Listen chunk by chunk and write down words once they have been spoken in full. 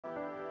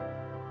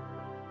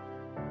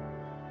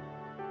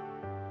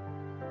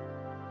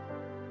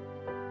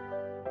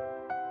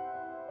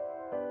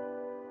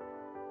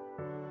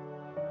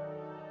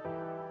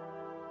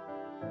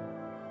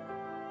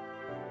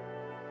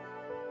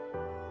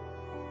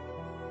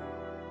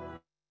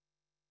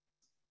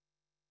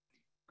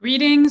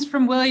Greetings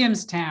from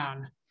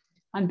Williamstown.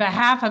 On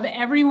behalf of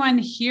everyone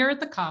here at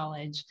the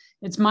college,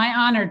 it's my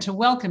honor to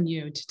welcome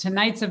you to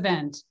tonight's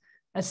event,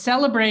 a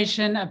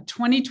celebration of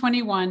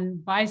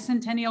 2021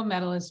 Bicentennial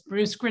Medalist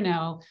Bruce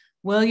Grinnell,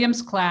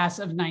 Williams class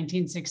of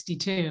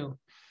 1962.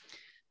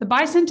 The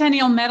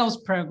Bicentennial Medals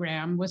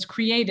program was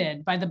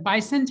created by the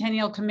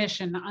Bicentennial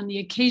Commission on the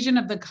occasion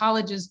of the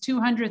college's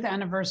 200th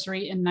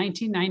anniversary in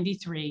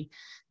 1993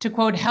 to,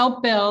 quote,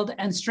 help build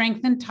and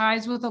strengthen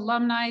ties with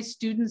alumni,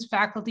 students,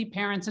 faculty,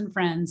 parents, and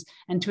friends,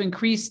 and to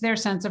increase their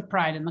sense of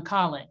pride in the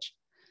college.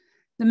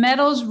 The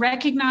medals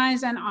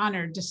recognize and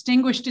honor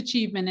distinguished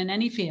achievement in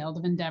any field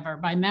of endeavor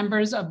by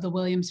members of the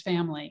Williams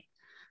family.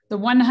 The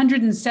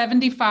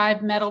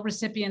 175 medal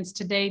recipients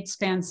to date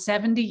span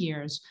 70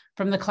 years,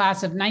 from the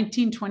class of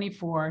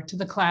 1924 to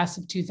the class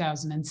of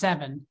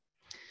 2007.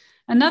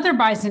 Another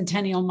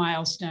bicentennial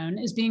milestone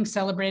is being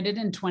celebrated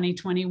in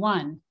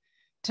 2021.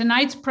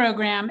 Tonight's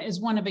program is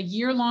one of a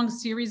year-long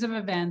series of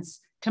events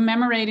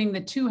commemorating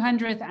the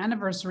 200th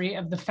anniversary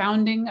of the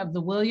founding of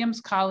the Williams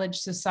College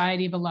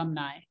Society of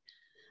Alumni.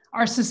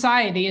 Our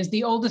society is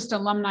the oldest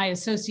alumni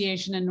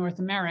association in North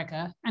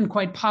America and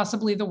quite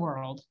possibly the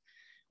world.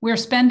 We're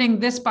spending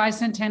this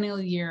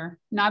bicentennial year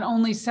not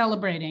only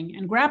celebrating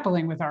and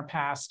grappling with our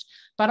past,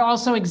 but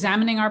also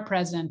examining our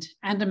present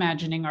and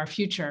imagining our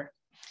future.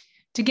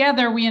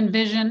 Together, we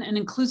envision an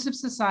inclusive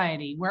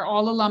society where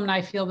all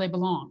alumni feel they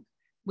belong.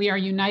 We are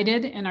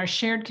united in our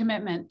shared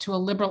commitment to a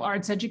liberal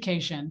arts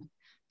education,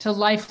 to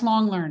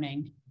lifelong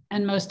learning,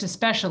 and most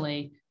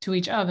especially to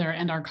each other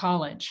and our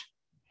college.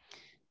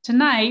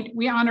 Tonight,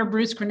 we honor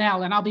Bruce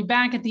Grinnell, and I'll be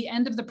back at the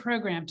end of the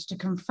program to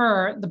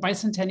confer the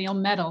Bicentennial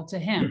Medal to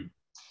him.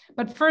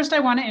 But first, I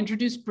want to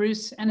introduce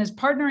Bruce and his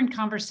partner in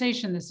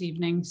conversation this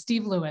evening,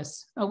 Steve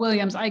Lewis, a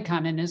Williams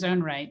icon in his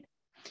own right.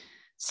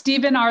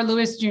 Stephen R.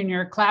 Lewis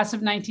Jr., class of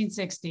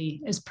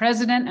 1960, is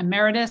President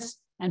Emeritus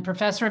and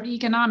Professor of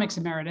Economics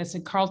Emeritus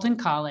at Carleton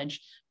College,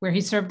 where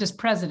he served as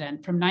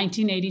president from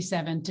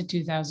 1987 to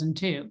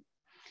 2002.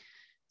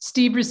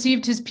 Steve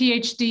received his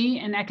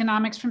PhD in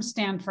economics from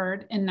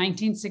Stanford in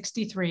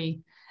 1963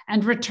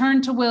 and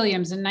returned to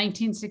Williams in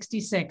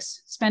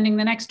 1966, spending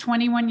the next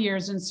 21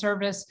 years in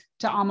service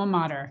to alma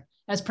mater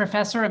as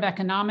professor of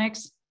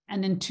economics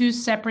and in 2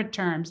 separate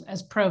terms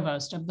as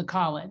provost of the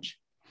college.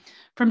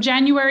 From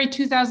January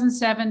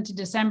 2007 to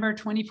December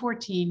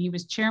 2014, he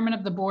was chairman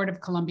of the board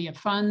of Columbia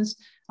Funds,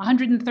 a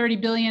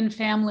 $130 billion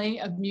family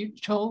of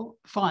mutual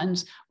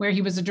funds, where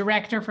he was a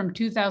director from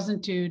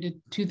 2002 to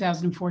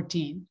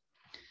 2014.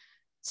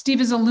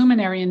 Steve is a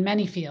luminary in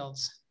many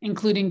fields,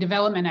 including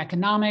development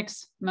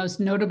economics,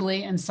 most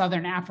notably in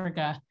Southern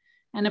Africa,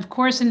 and of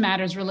course in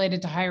matters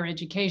related to higher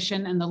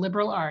education and the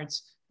liberal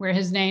arts, where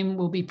his name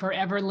will be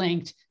forever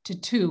linked to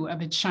 2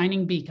 of its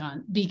shining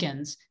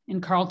beacons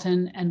in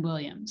Carleton and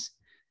Williams.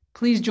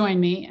 Please join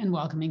me in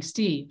welcoming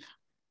Steve.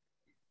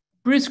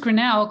 Bruce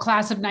Grinnell,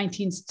 class of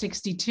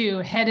 1962,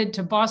 headed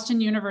to Boston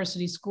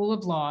University School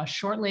of Law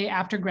shortly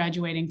after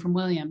graduating from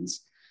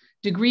Williams.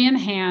 Degree in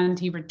hand,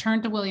 he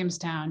returned to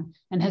Williamstown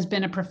and has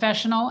been a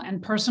professional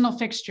and personal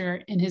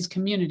fixture in his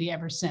community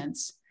ever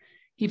since.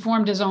 He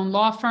formed his own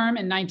law firm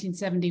in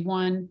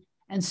 1971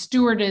 and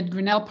stewarded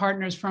Grinnell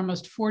Partners for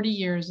almost 40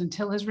 years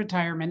until his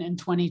retirement in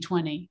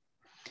 2020.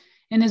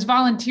 In his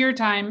volunteer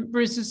time,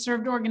 Bruce has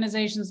served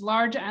organizations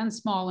large and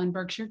small in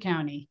Berkshire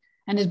County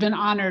and has been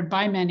honored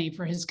by many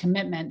for his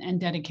commitment and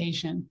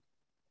dedication.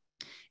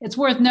 It's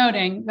worth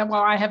noting that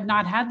while I have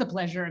not had the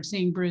pleasure of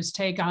seeing Bruce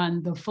take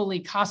on the fully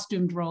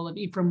costumed role of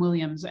Ephraim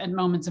Williams at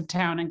moments of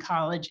town and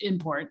college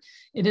import,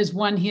 it is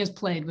one he has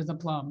played with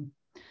aplomb.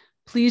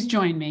 Please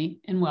join me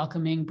in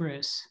welcoming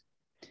Bruce.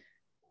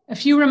 A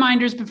few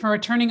reminders before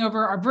turning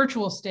over our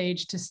virtual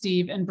stage to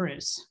Steve and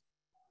Bruce.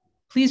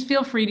 Please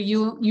feel free to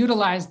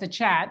utilize the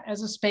chat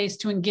as a space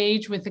to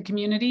engage with the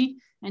community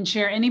and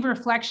share any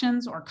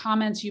reflections or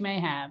comments you may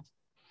have.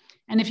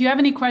 And if you have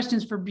any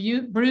questions for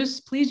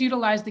Bruce, please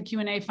utilize the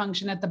Q&A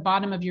function at the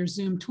bottom of your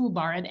Zoom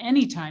toolbar at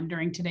any time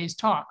during today's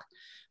talk.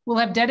 We'll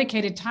have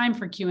dedicated time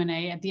for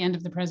Q&A at the end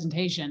of the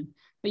presentation,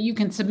 but you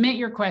can submit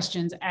your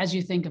questions as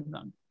you think of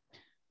them.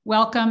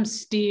 Welcome,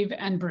 Steve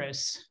and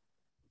Bruce.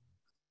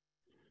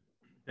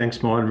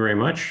 Thanks, Maud, very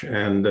much.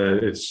 And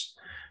it's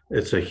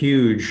a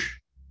huge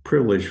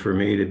privilege for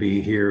me to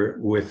be here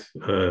with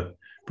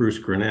Bruce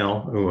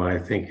Grinnell, who I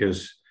think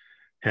has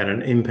had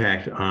an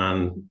impact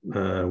on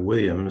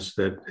Williams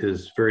that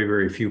is very,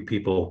 very few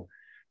people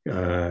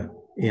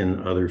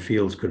in other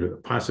fields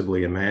could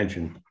possibly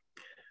imagine.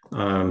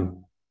 Let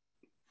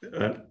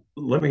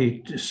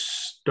me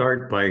just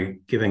start by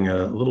giving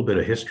a little bit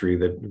of history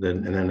and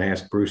then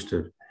ask Bruce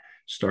to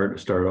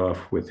start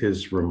off with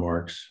his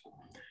remarks.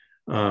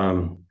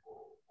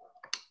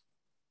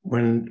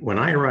 When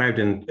I arrived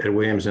at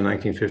Williams in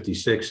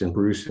 1956 and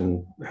Bruce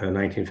in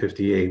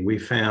 1958, we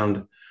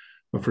found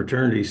a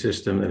fraternity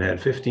system that had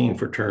 15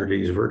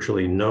 fraternities.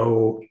 Virtually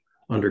no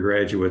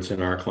undergraduates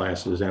in our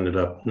classes ended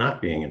up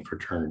not being in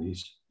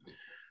fraternities.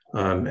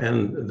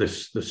 And the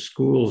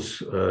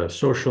school's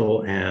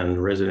social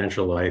and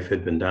residential life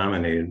had been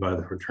dominated by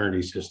the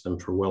fraternity system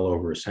for well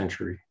over a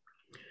century.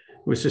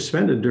 It was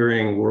suspended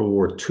during World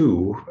War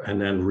II and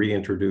then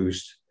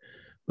reintroduced.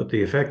 But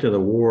the effect of the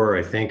war,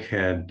 I think,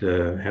 had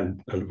a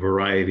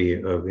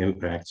variety of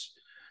impacts.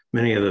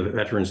 Many of the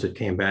veterans that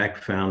came back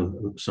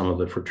found some of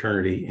the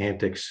fraternity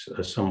antics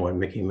somewhat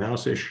Mickey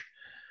Mouse-ish.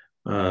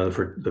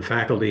 The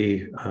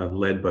faculty,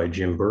 led by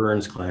Jim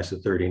Burns, class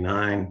of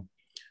 '39,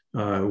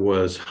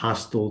 was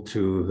hostile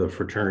to the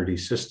fraternity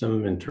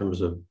system in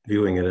terms of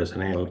viewing it as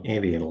an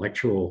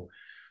anti-intellectual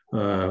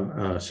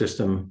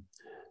system.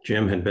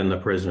 Jim had been the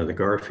president of the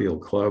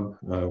Garfield Club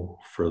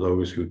for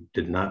those who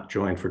did not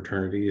join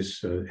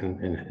fraternities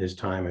in his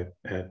time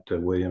at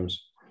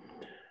Williams.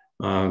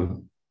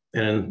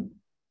 And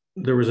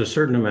there was a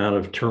certain amount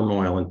of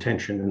turmoil and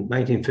tension. In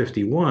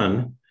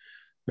 1951,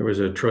 there was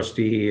a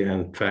trustee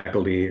and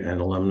faculty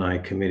and alumni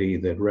committee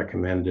that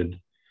recommended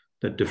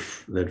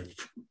that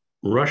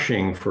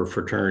rushing for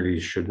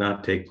fraternities should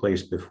not take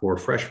place before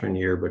freshman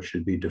year, but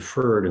should be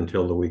deferred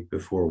until the week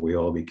before we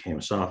all became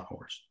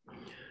sophomores,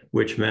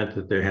 which meant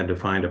that they had to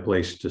find a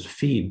place to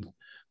feed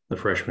the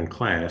freshman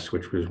class,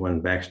 which was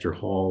when Baxter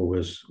Hall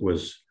was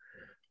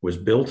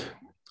built.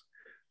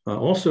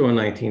 Also in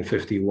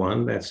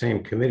 1951, that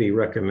same committee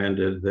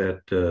recommended that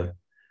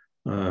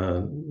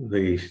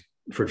the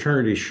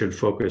fraternities should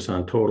focus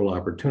on total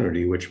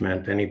opportunity, which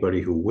meant anybody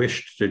who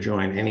wished to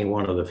join any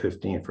one of the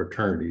 15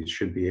 fraternities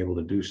should be able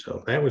to do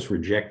so. That was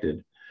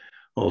rejected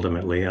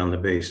ultimately on the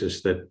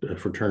basis that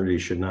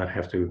fraternities should not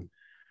have to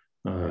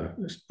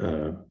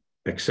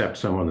accept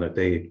someone that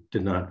they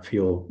did not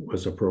feel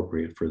was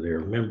appropriate for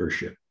their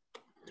membership.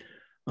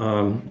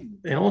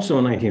 And also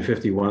in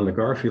 1951, the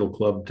Garfield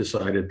Club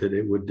decided that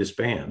it would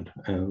disband,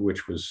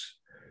 which was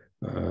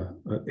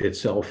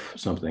itself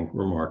something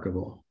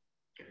remarkable.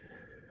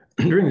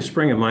 During the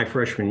spring of my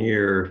freshman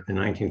year in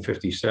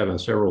 1957,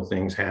 several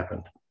things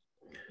happened.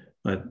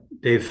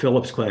 Dave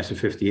Phillips, class of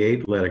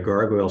 '58, led a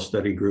gargoyle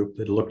study group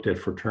that looked at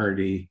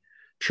fraternity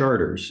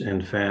charters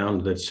and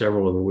found that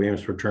several of the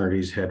Williams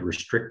fraternities had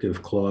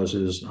restrictive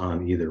clauses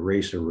on either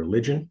race or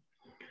religion,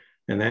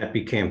 and that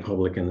became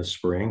public in the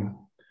spring.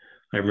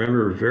 I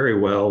remember very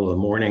well the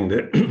morning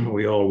that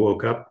we all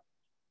woke up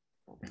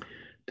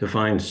to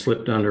find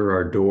slipped under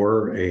our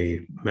door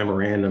a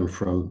memorandum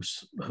from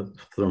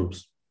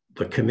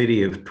the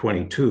Committee of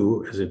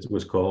 22, as it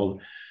was called,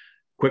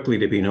 quickly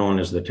to be known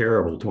as the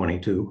Terrible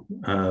 22,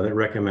 that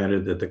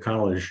recommended that the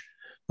college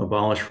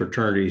abolish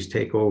fraternities,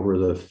 take over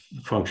the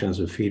functions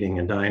of feeding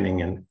and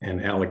dining,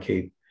 and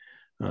allocate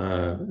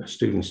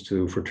students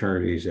to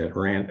fraternities at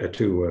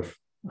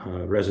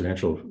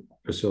residential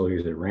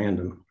facilities at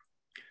random.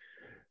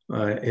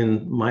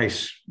 In my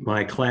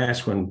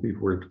class, when we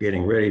were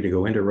getting ready to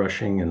go into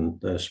rushing in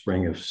the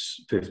spring of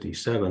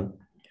 '57,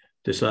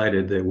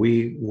 decided that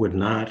we would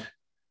not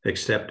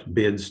accept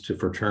bids to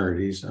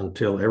fraternities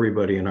until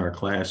everybody in our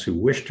class who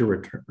wished to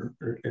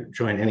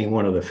join any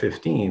one of the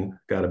 15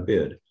 got a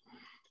bid.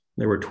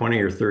 There were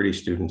 20 or 30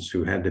 students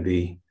who had to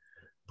be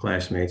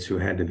classmates who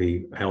had to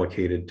be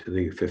allocated to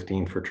the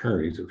 15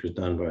 fraternities, which was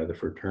done by the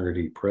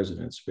fraternity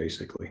presidents,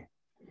 basically.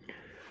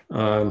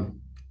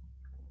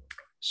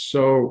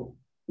 So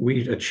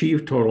we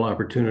achieved total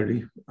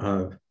opportunity.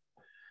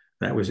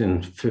 That was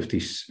in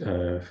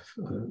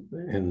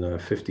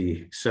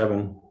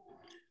 57.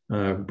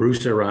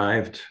 Bruce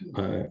arrived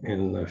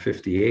in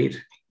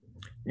 '58,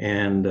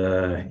 and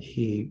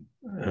he,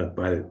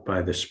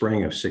 by the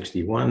spring of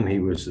 '61, he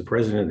was the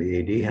president of the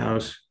AD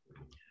House,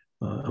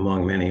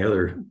 among many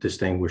other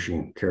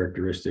distinguishing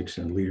characteristics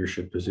and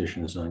leadership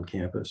positions on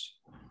campus.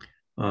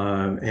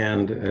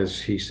 And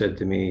as he said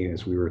to me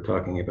as we were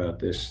talking about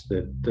this,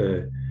 that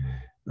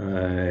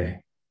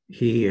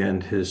he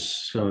and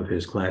some of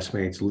his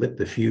classmates lit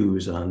the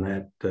fuse on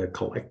that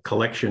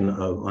collection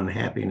of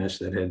unhappiness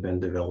that had been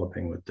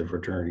developing with the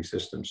fraternity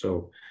system.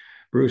 So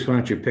Bruce, why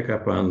don't you pick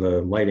up on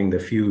the lighting the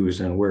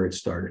fuse and where it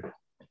started?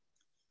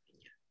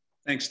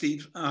 Thanks,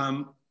 Steve.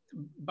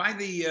 By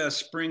the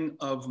spring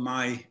of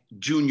my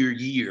junior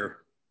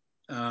year,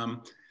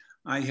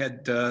 I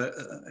had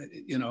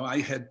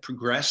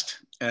progressed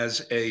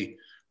as a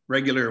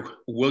regular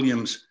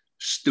Williams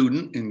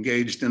student,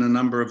 engaged in a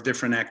number of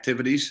different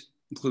activities,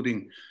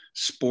 including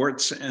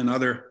sports and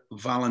other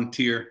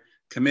volunteer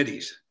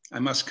committees. I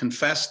must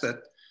confess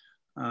that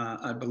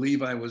I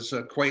believe I was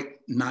quite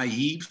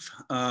naive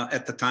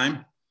at the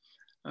time.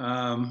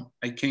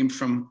 I came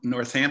from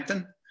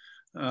Northampton.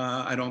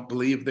 I don't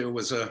believe there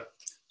was a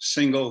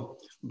single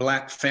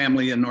Black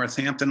family in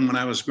Northampton when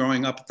I was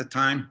growing up at the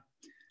time.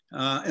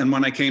 And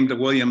when I came to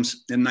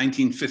Williams in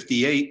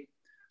 1958,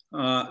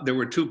 there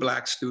were 2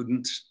 Black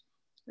students.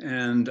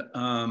 And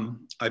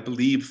I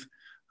believe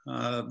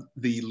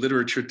the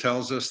literature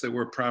tells us there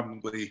were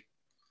probably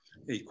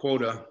a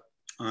quota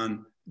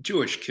on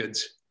Jewish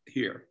kids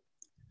here.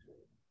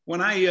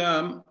 When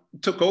I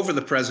took over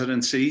the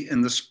presidency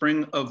in the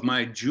spring of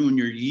my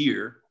junior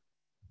year,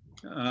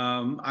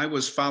 I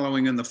was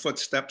following in the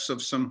footsteps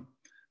of some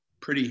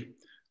pretty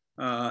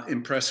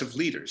impressive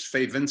leaders.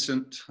 Fay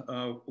Vincent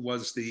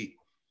was the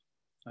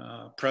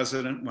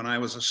president when I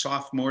was a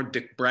sophomore,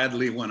 Dick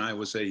Bradley when I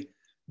was a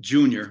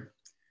junior.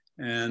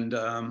 And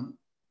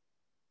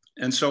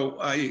so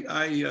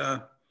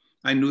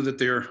I knew that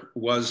there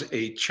was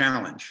a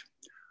challenge.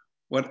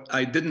 What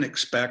I didn't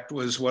expect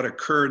was what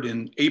occurred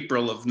in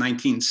April of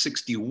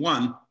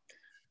 1961.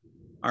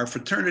 Our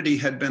fraternity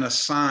had been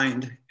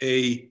assigned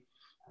a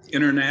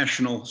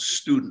international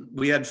student.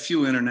 We had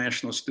few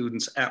international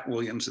students at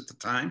Williams at the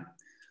time.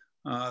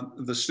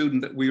 The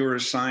student that we were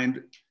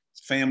assigned,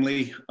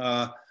 family,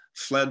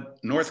 fled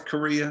North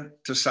Korea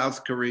to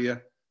South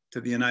Korea to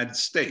the United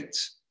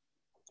States.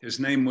 His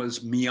name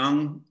was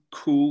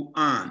Myung-Koo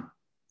Ahn,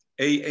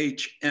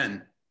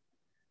 A-H-N.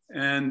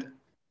 And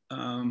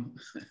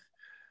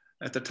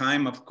at the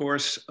time, of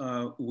course,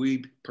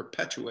 we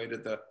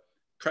perpetuated the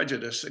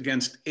prejudice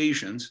against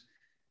Asians.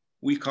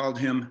 We called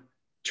him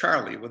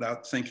Charlie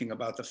without thinking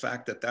about the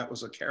fact that that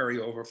was a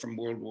carryover from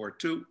World War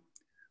II,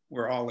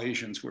 where all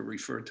Asians were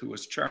referred to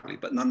as Charlie.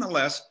 But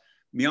nonetheless,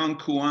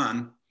 Myung-Koo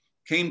Ahn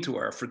came to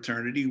our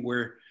fraternity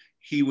where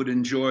he would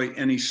enjoy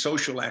any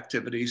social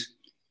activities.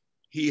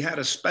 He had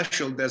a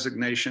special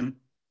designation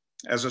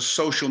as a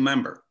social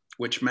member,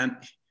 which meant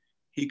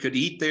he could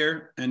eat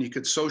there and he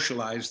could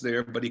socialize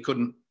there, but he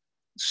couldn't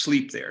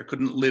sleep there,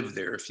 couldn't live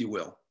there, if you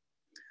will.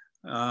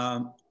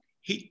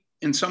 He,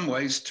 in some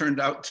ways,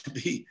 turned out to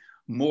be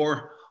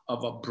more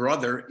of a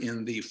brother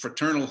in the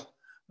fraternal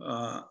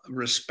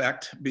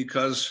respect,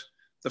 because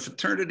the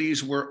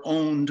fraternities were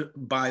owned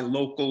by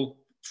local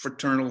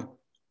fraternal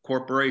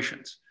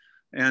corporations,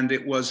 and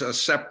it was a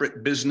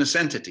separate business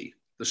entity.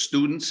 The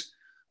students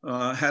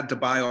had to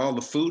buy all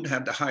the food,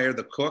 had to hire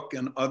the cook,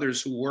 and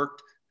others who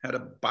worked had to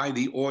buy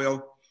the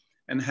oil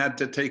and had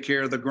to take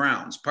care of the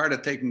grounds. Part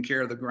of taking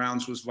care of the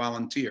grounds was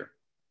volunteer.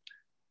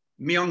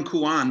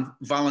 Myung-Koo Ahn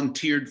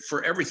volunteered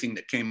for everything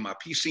that came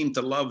up. He seemed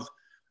to love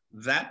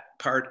that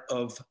part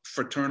of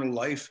fraternal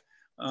life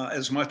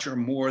as much or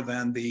more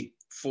than the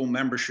full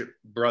membership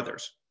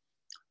brothers.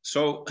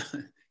 So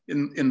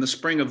in the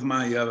spring of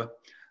my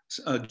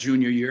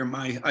junior year,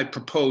 I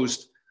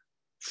proposed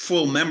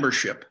full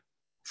membership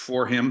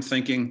for him,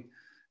 thinking,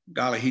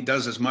 golly, he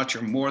does as much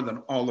or more than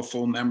all the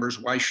full members.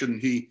 Why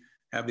shouldn't he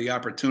have the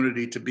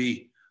opportunity to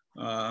be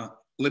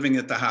living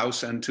at the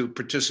house and to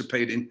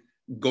participate in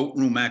goat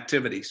room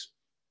activities?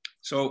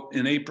 So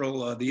in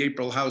April, the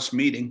April House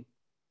meeting,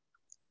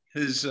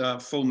 his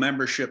full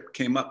membership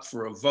came up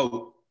for a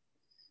vote.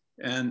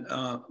 And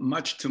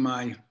much to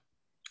my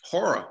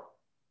horror,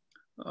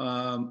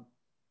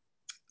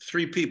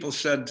 3 people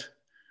said,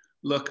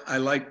 look, I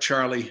like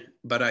Charlie,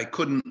 but I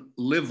couldn't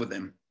live with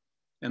him.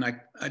 And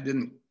I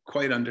didn't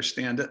quite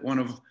understand it. One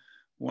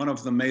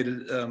of them made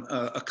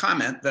a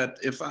comment that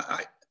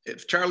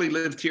if Charlie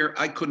lived here,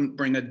 I couldn't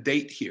bring a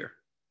date here.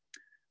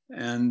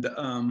 And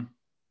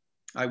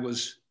I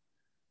was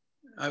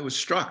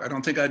struck. I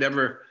don't think I'd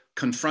ever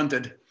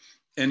confronted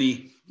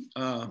any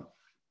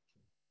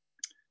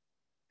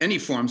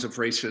forms of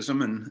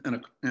racism,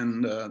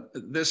 and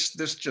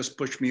this just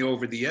pushed me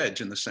over the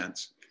edge in a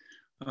sense.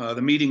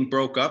 The meeting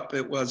broke up.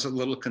 It was a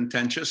little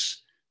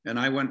contentious, and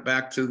I went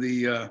back to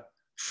the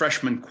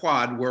freshman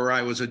quad where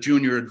I was a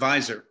junior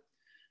advisor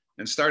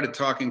and started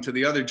talking to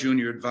the other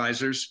junior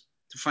advisors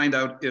to find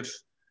out if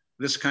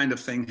this kind of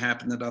thing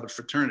happened at other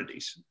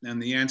fraternities. And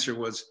the answer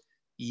was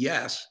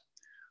yes,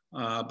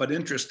 but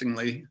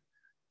interestingly,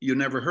 you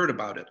never heard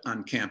about it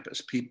on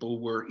campus.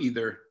 People were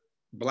either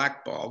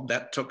blackballed,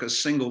 that took a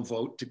single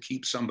vote to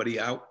keep somebody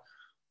out,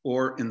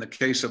 or in the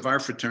case of our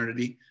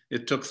fraternity,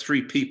 it took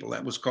 3 people.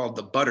 That was called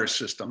the butter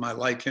system. I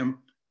like him,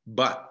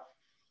 but.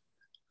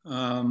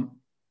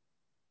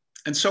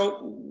 And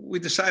so we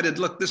decided,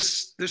 look,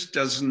 this just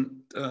doesn't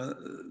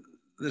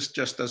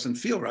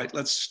feel right.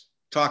 Let's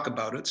talk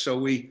about it. So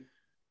we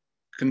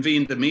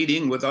convened a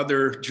meeting with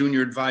other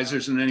junior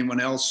advisors and anyone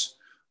else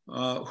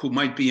who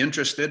might be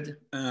interested.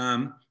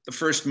 The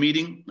first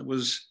meeting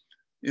was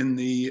in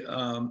the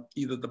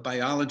either the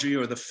biology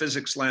or the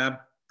physics lab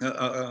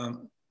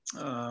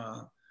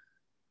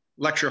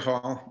lecture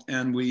hall,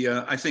 and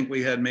I think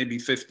we had maybe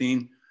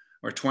 15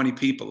 or 20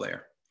 people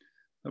there.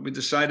 But we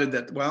decided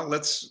that, well,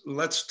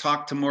 let's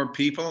talk to more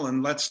people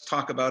and let's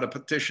talk about a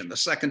petition. The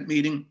second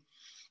meeting,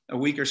 a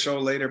week or so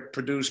later,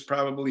 produced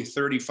probably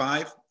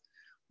 35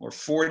 or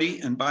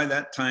 40, and by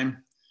that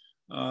time,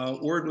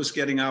 word was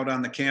getting out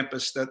on the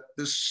campus that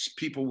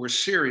people were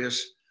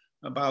serious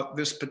about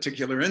this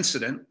particular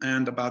incident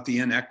and about the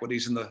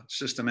inequities in the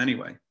system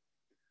anyway.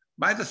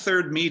 By the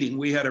third meeting,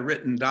 we had a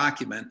written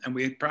document, and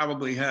we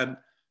probably had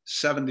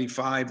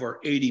 75 or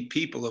 80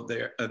 people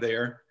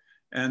there,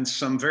 and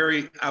some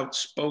very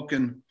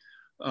outspoken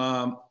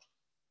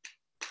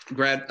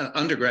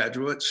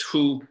undergraduates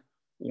who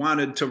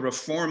wanted to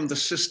reform the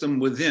system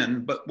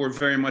within, but were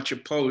very much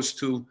opposed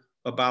to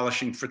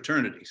abolishing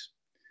fraternities.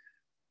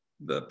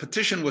 The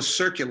petition was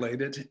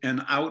circulated,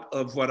 and out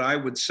of what I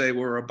would say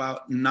were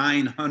about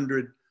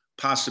 900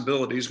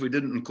 possibilities, we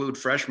didn't include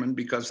freshmen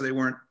because they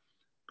weren't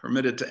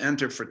permitted to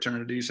enter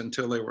fraternities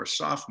until they were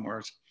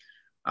sophomores.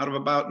 out of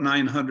about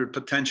 900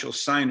 potential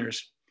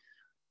signers,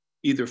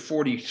 either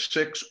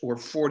 46 or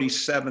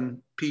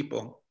 47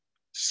 people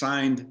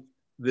signed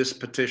this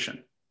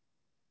petition.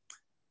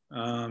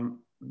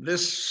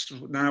 This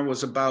now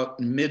was about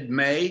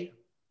mid-May.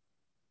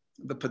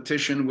 The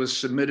petition was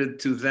submitted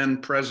to then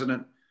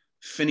President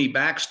Finney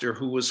Baxter,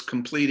 who was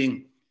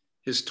completing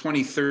his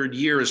 23rd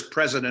year as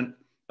president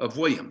of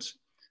Williams.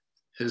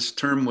 His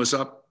term was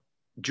up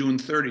June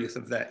 30th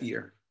of that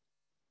year.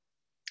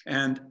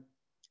 And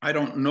I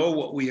don't know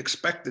what we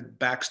expected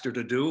Baxter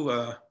to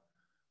do.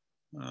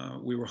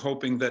 We were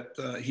hoping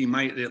that he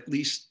might at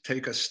least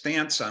take a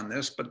stance on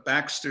this, but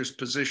Baxter's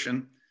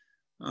position,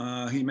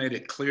 he made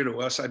it clear to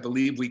us. I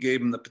believe we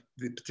gave him the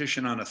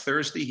petition on a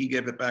Thursday. He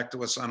gave it back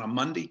to us on a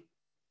Monday,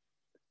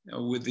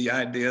 with the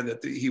idea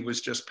that he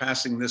was just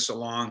passing this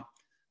along,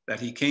 that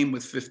he came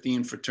with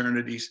 15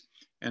 fraternities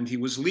and he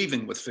was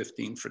leaving with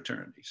 15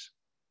 fraternities.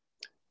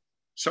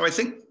 So I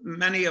think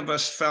many of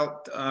us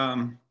felt,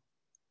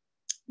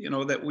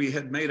 that we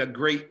had made a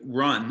great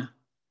run,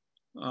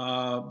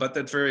 but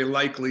that very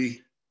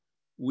likely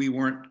we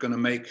weren't going to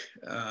make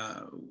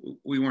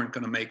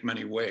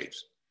many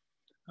waves.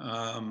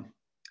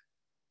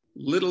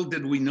 Little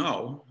did we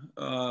know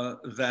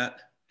that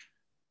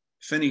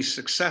Finney's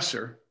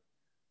successor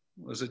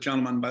was a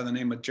gentleman by the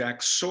name of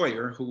Jack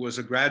Sawyer, who was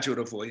a graduate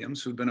of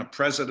Williams, who'd been a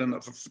president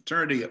of a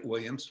fraternity at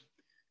Williams,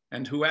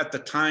 and who at the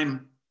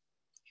time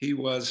he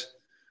was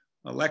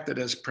elected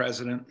as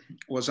president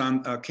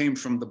came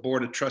from the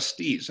board of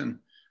trustees. And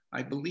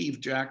I believe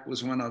Jack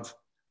was one of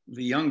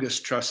the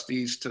youngest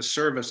trustees to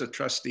serve as a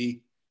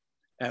trustee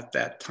at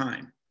that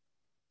time.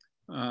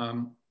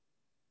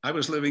 I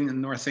was living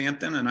in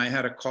Northampton, and I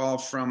had a call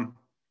from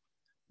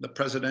the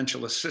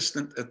presidential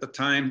assistant at the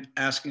time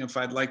asking if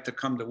I'd like to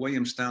come to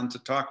Williamstown to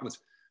talk with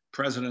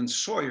President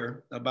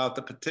Sawyer about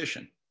the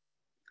petition.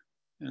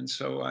 And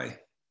so I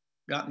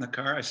got in the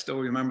car. I still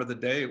remember the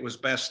day. It was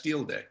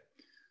Bastille Day.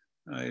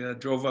 I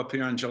drove up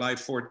here on July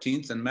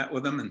 14th and met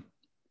with him, and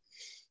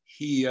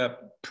he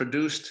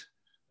produced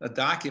a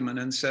document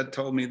and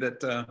told me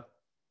that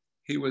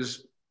he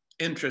was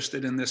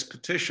interested in this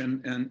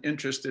petition and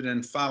interested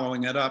in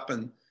following it up.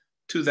 And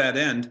to that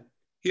end,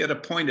 he had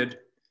appointed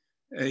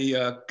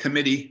a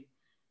committee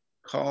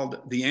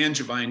called the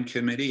Angevine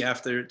Committee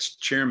after its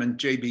chairman,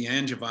 J.B.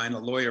 Angevine, a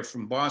lawyer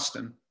from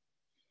Boston.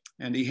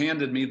 And he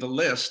handed me the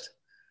list,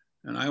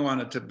 and I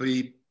wanted to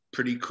be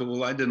pretty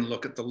cool. I didn't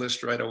look at the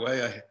list right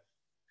away.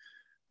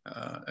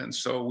 And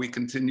so we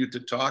continued to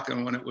talk,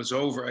 and when it was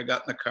over, I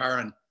got in the car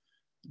and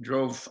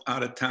drove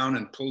out of town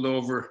and pulled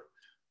over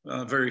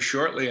very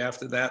shortly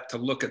after that to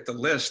look at the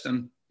list.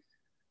 And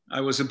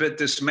I was a bit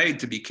dismayed,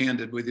 to be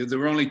candid with you. There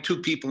were only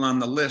 2 people on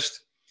the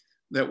list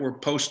that were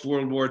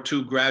post-World War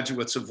II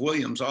graduates of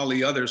Williams. All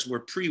the others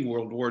were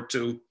pre-World War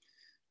II.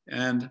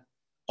 And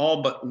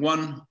all but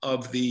one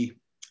of the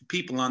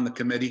people on the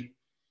committee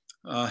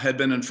had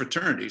been in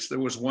fraternities. There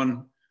was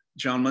one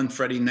gentleman,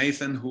 Freddie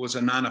Nathan, who was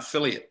a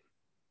non-affiliate.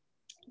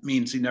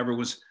 Means he never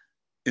was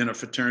in a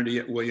fraternity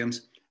at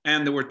Williams.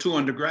 And there were 2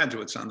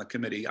 undergraduates on the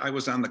committee. I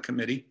was on the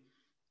committee,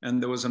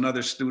 and there was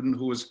another student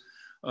who was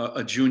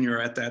a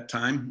junior at that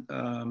time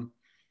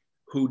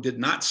who did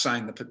not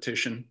sign the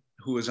petition,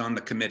 who was on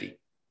the committee.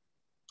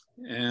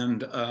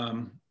 And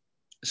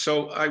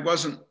so I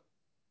wasn't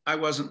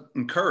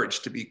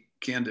encouraged, to be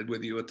candid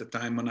with you, at the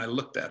time when I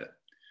looked at it.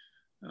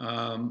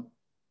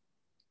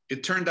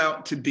 It turned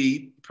out to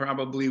be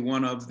probably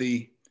one of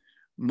the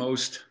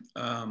most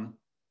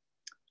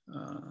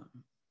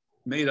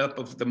made up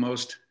of the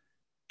most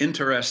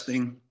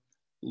interesting,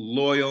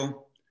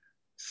 loyal,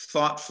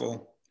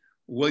 thoughtful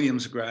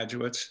Williams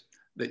graduates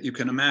that you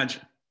can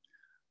imagine.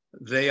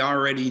 They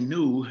already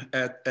knew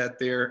at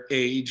their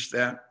age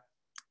that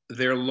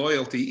their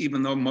loyalty,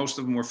 even though most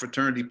of them were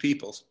fraternity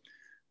peoples,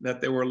 that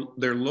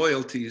their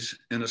loyalties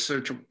in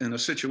a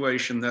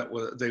situation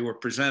that they were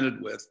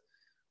presented with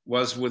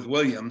was with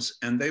Williams,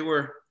 and they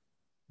were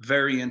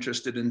very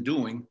interested in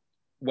doing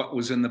what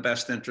was in the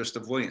best interest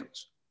of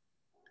Williams.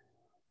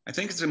 I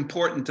think it's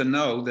important to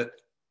know that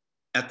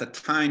at the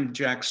time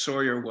Jack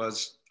Sawyer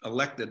was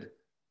elected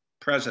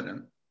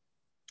president,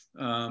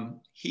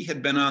 he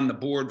had been on the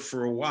board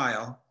for a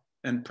while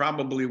and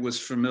probably was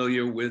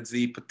familiar with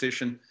the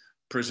petition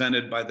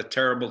presented by the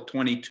Terrible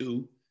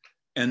 22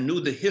 and knew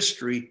the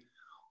history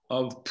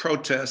of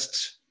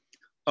protests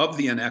of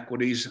the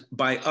inequities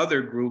by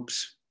other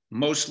groups,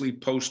 mostly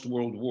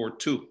post-World War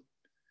II.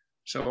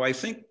 So I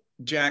think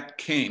Jack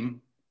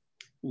came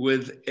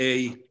with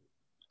a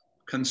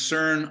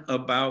concern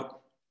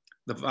about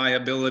the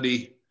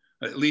viability,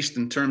 at least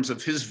in terms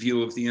of his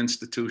view of the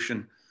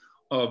institution,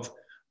 of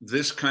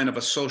this kind of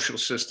a social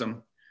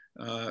system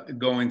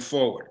going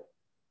forward.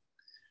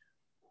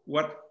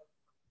 What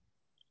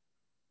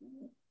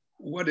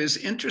is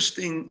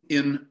interesting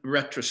in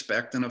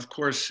retrospect, and of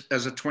course,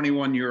 as a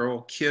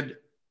 21-year-old kid,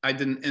 I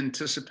didn't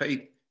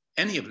anticipate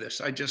any of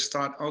this. I just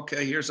thought,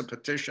 okay, here's a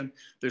petition.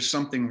 There's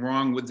something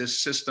wrong with this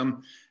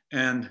system,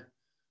 and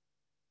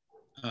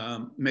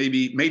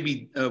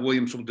maybe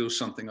Williams will do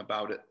something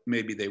about it.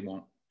 Maybe they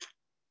won't.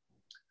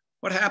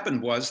 What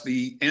happened was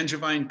the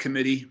Angevine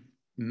Committee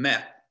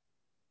met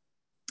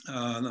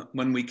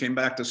when we came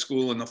back to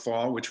school in the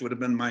fall, which would have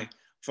been my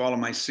fall of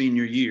my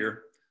senior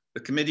year.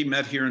 The committee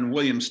met here in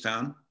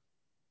Williamstown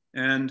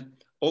and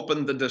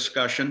opened the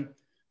discussion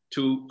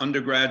to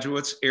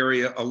undergraduates,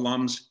 area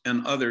alums,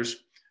 and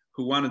others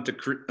who wanted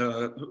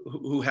to,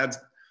 who had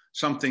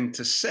something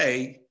to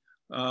say,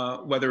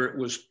 whether it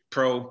was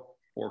pro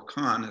or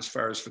con as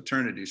far as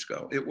fraternities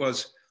go. It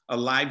was a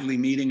lively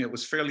meeting. It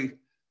was fairly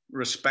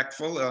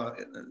respectful.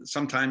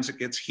 Sometimes it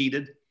gets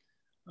heated,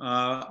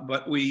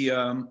 but we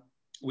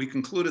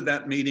concluded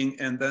that meeting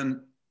and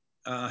then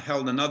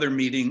held another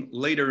meeting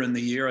later in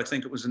the year. I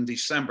think it was in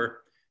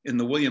December in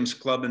the Williams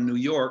Club in New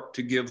York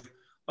to give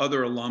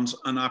other alums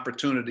an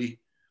opportunity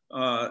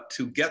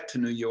to get to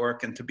New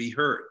York and to be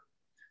heard.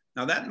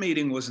 Now that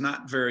meeting was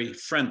not very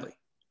friendly.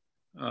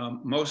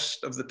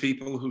 Most of the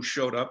people who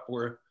showed up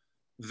were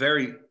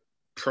very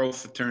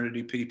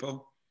pro-fraternity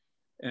people,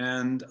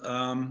 and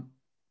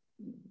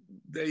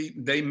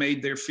they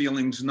made their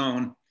feelings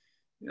known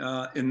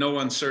in no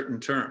uncertain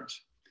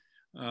terms.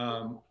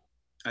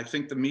 I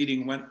think the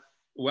meeting went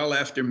well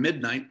after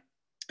midnight,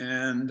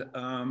 and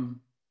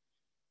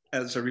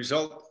as a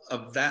result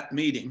of that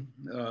meeting,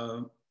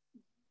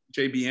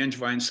 J.B.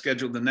 Angevine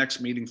scheduled the next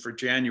meeting for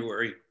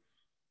January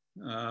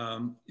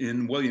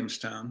in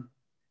Williamstown.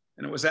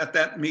 And it was at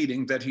that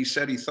meeting that he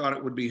said he thought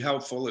it would be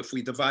helpful if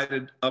we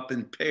divided up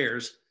in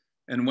pairs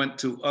and went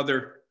to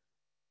other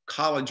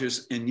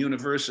colleges and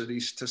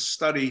universities to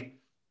study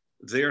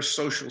their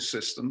social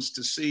systems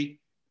to see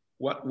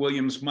what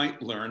Williams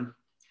might learn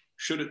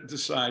should it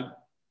decide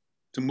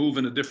to move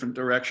in a different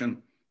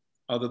direction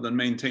other than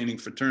maintaining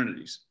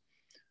fraternities.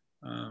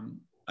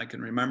 I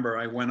can remember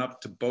I went up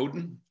to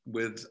Bowdoin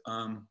with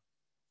a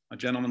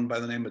gentleman by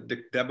the name of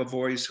Dick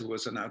Debevoise, who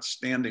was an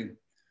outstanding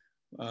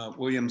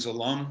Williams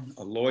alum,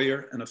 a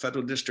lawyer, and a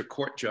federal district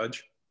court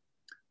judge.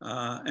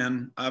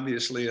 And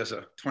obviously, as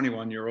a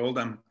 21-year-old,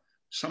 I'm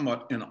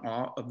somewhat in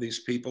awe of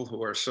these people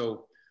who are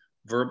so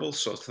verbal,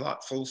 so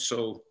thoughtful,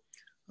 so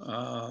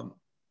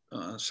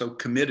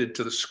committed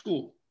to the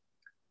school.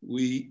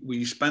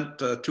 We spent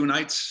 2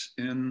 nights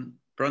in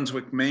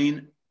Brunswick,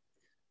 Maine,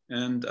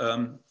 and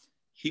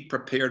he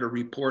prepared a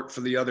report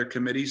for the other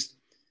committees,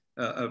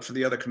 for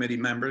the other committee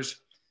members.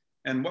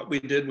 And what we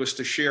did was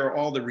to share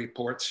all the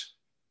reports,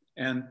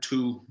 and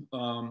to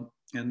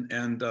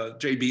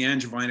J.B.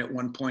 Angevine at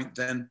one point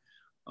then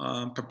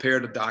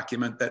prepared a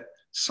document that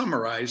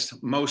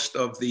summarized most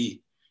of the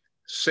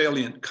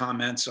salient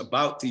comments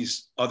about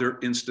these other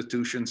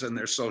institutions and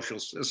their social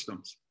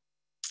systems.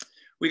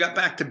 We got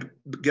back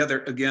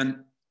together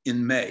again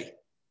in May.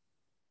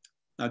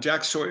 Now,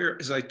 Jack Sawyer,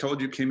 as I told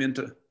you, came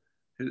into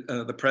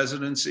the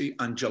presidency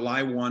on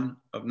July 1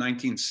 of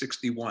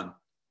 1961,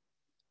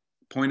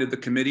 appointed the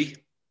committee.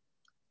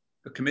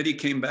 The committee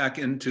came back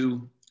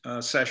into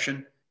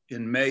session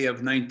in May of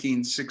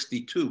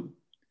 1962.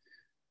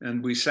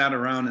 And we sat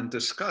around and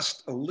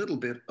discussed a little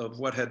bit of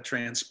what had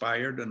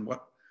transpired and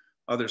what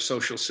other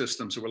social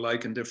systems were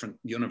like in different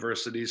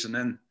universities. And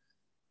then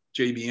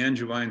J.B.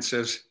 Angevine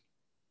says,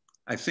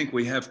 I think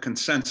we have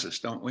consensus,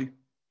 don't we?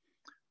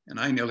 And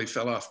I nearly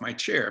fell off my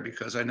chair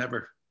because I don't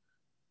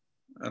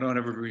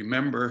ever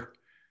remember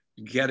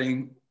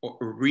getting a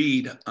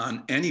read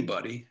on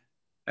anybody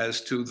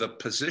as to the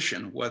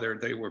position, whether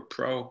they were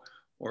pro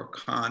or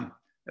con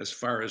as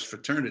far as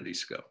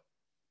fraternities go.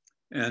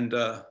 And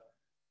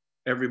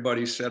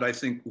everybody said, I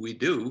think we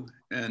do.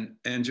 And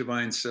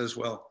Angevine says,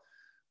 well,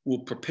 we'll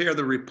prepare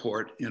the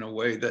report in a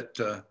way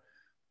that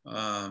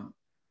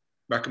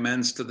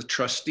recommends to the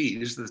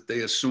trustees that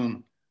they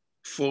assume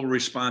full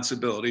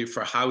responsibility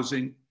for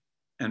housing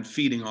and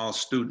feeding all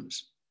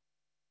students.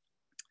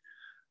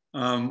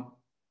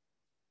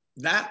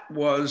 That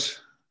was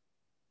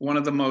one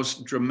of the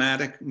most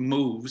dramatic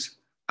moves,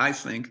 I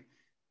think,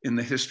 in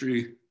the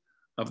history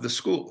of the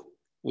school.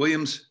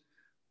 Williams,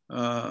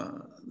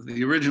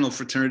 the original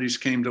fraternities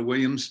came to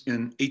Williams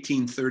in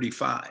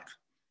 1835.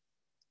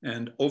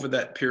 And over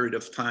that period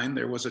of time,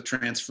 there was a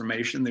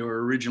transformation. They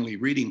were originally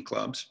reading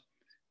clubs.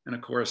 And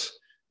of course,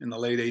 in the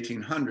late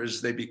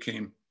 1800s, they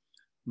became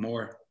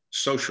more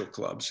social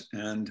clubs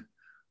and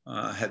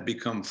had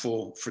become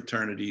full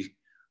fraternity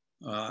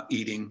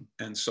eating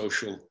and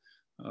social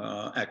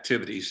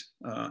activities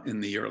in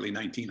the early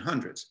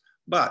 1900s.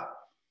 But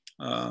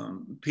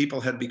people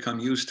had become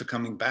used to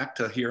coming back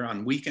to here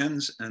on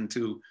weekends and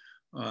to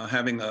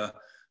having a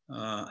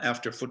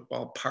after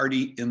football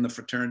party in the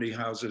fraternity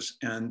houses,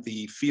 and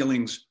the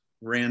feelings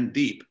ran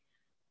deep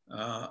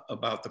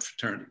about the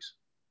fraternities.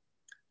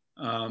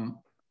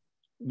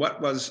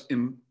 What was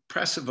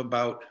impressive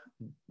about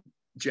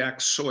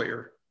Jack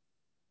Sawyer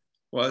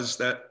was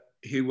that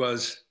he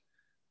was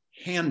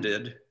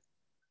handed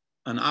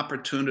an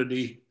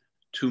opportunity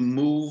to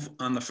move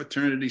on the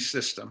fraternity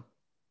system.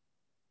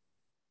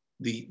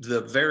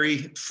 The very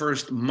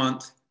first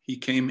month he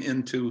came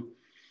into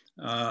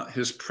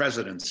his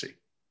presidency,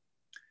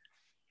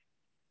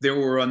 there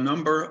were a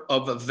number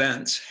of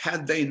events,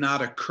 had they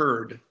not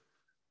occurred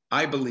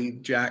I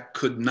believe Jack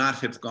could not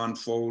have gone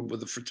forward with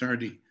the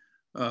fraternity,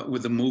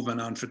 with the movement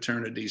on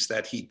fraternities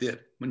that he did,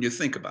 when you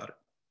think about it.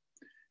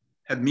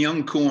 Had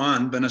Myung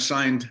Kwan been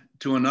assigned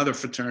to another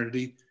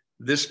fraternity,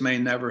 this may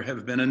never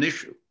have been an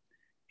issue.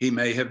 He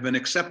may have been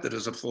accepted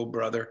as a full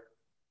brother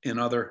in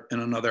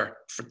another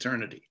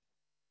fraternity.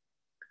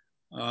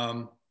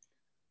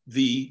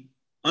 The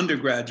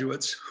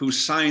undergraduates who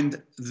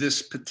signed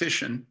this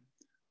petition,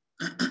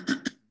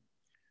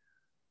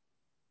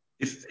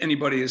 if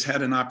anybody has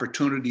had an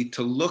opportunity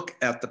to look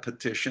at the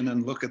petition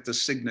and look at the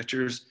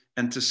signatures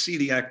and to see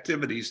the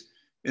activities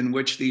in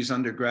which these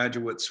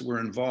undergraduates were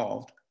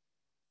involved,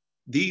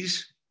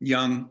 these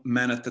young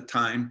men at the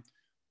time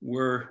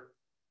were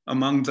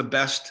among the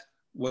best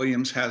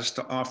Williams has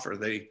to offer.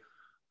 They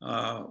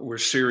were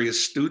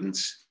serious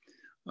students.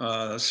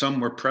 Some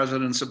were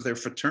presidents of their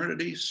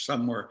fraternities.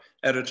 Some were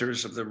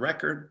editors of the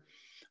record.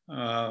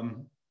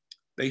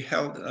 They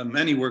held,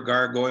 many were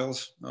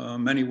gargoyles,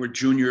 many were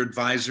junior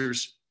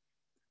advisors.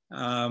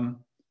 And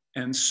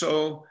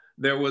so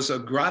there was a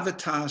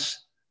gravitas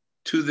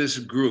to this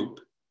group,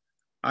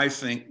 I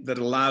think, that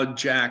allowed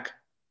Jack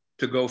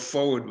to go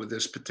forward with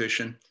this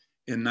petition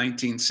in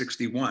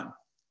 1961.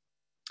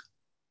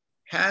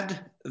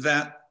 Had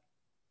that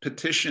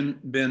petition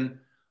been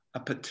a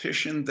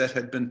petition that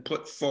had been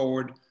put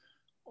forward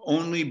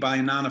only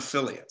by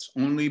non-affiliates,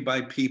 only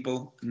by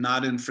people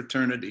not in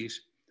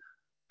fraternities,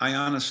 I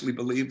honestly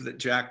believe that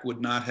Jack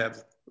would not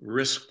have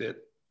risked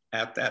it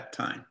at that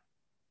time.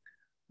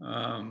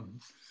 And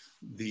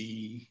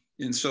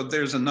so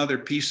there's another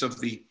piece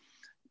of the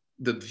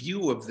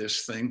view of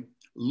this thing,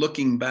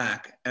 looking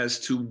back as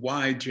to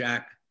why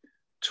Jack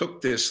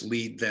took this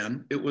lead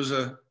then. It was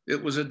a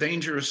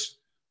dangerous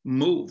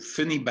move.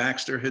 Finney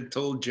Baxter had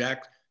told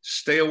Jack,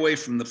 stay away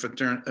from the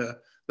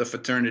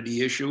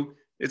fraternity issue.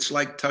 It's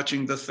like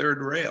touching the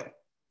third rail.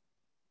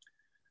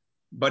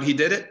 But he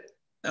did it.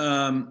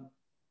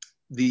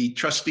 The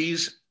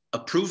trustees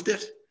approved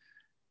it.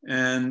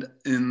 And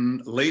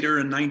later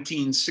in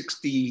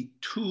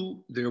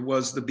 1962, there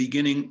was the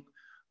beginning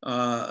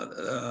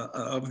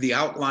of the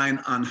outline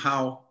on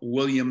how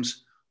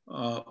Williams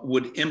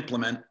would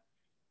implement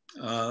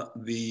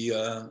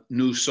the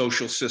new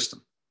social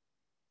system.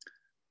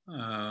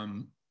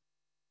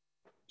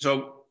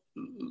 So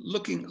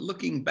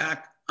looking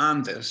back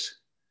on this,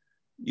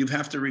 you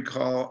have to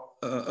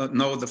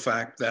know the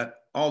fact that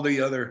all the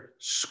other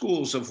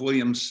schools of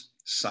Williams'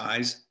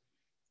 size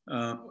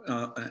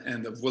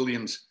and of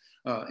Williams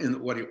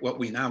in what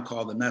we now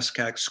call the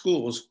NESCAC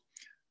schools,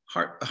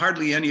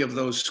 hardly any of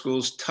those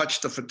schools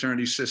touched the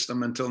fraternity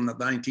system until in the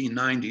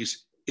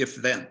 1990s, if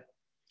then.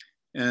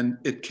 And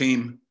it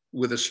came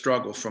with a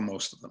struggle for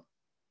most of them.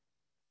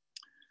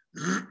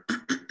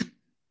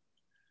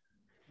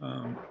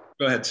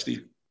 Go ahead,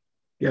 Steve.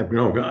 Yeah,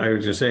 no, I was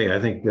going to say, I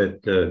think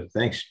that,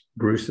 thanks,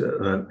 Bruce.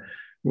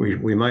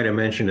 We might have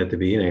mentioned at the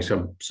beginning,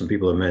 some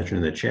people have mentioned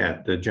in the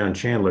chat, that John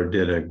Chandler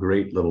did a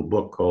great little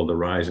book called The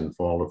Rise and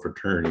Fall of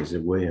Fraternities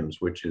at Williams,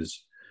 which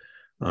is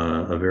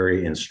a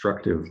very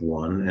instructive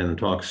one and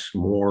talks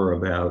more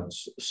about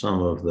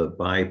some of the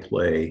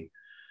byplay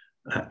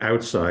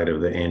outside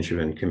of the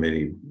Angevine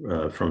Committee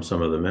from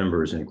some of the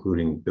members,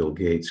 including Bill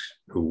Gates,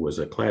 who was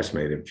a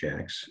classmate of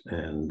Jack's.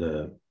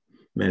 And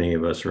many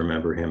of us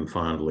remember him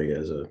fondly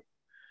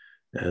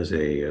as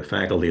a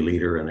faculty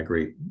leader and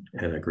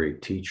a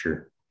great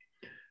teacher.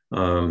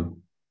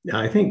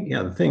 I think,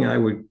 yeah, the thing I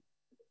would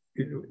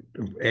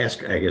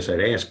ask, I guess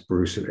I'd ask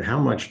Bruce, how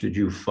much did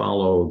you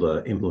follow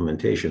the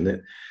implementation?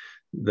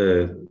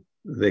 That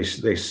they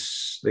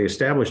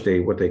established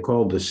what they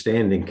called the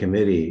standing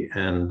committee,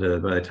 and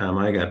by the time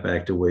I got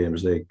back to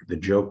Williams, the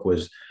joke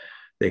was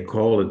they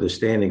called it the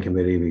standing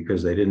committee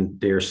because they didn't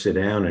dare sit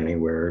down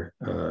anywhere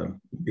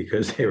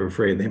because they were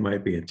afraid they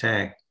might be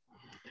attacked.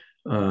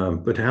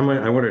 But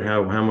I wondered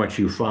how much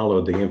you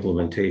followed the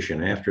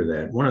implementation after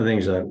that. One of the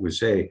things I would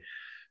say,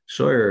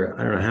 Sawyer,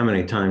 I don't know how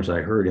many times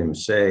I heard him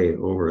say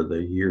over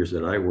the years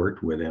that I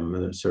worked with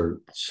him, sort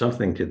of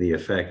something to the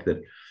effect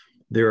that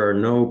there are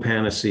no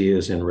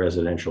panaceas in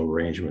residential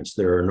arrangements.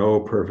 There are no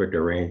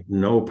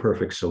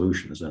perfect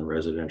solutions in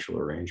residential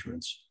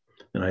arrangements.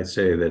 And I'd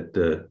say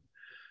that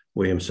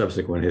Williams'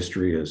 subsequent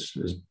history has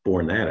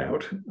borne that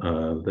out,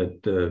 that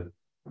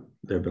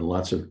there have been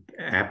lots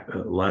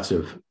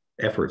of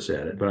efforts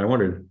at it. But I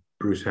wondered,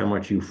 Bruce, how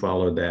much you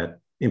followed that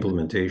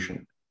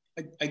implementation.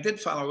 I did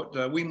follow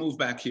it. We moved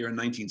back here in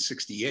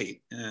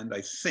 1968. And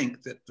I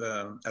think that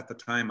at the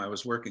time I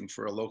was working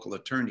for a local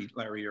attorney,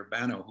 Larry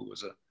Urbano, who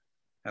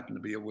happened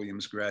to be a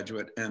Williams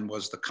graduate and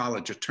was the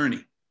college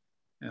attorney.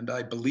 And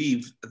I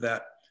believe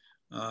that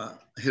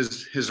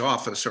his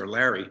office, or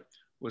Larry,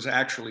 was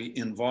actually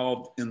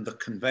involved in the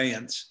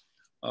conveyance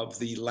of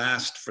the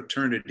last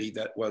fraternity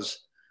that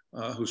was,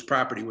 whose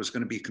property was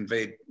going to be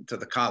conveyed to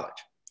the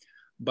college.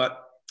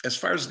 But as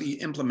far as the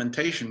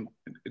implementation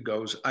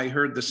goes, I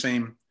heard the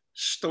same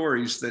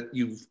stories that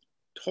you've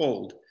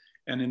told.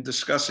 And in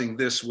discussing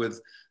this with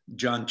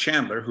John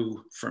Chandler,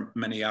 who for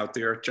many out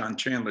there, John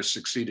Chandler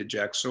succeeded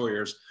Jack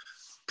Sawyer as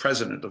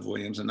president of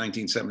Williams in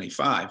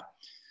 1975.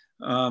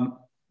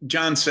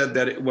 John said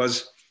that it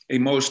was a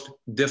most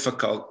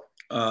difficult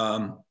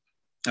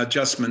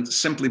adjustment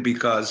simply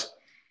because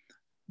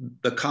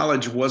the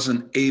college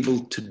wasn't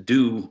able to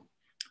do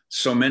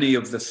so many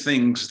of the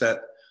things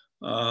that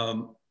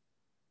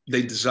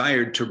they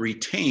desired to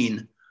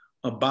retain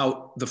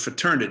about the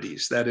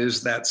fraternities, that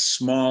is, that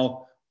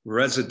small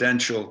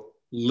residential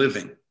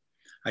living.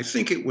 I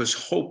think it was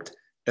hoped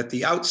at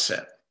the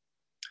outset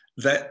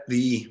that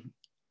the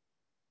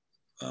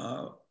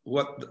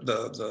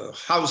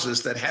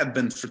houses that had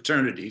been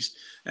fraternities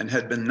and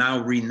had been now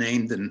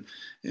renamed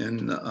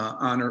in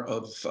honor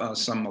of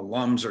some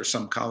alums or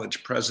some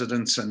college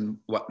presidents and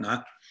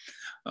whatnot,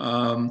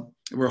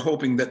 we're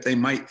hoping that they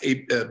might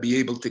be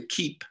able to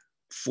keep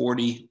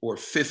 40 or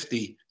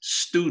 50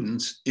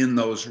 students in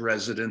those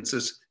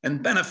residences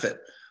and benefit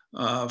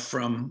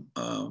from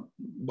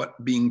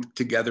what being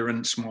together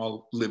in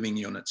small living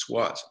units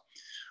was.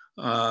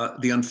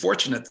 The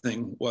unfortunate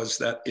thing was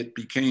that it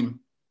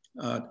became,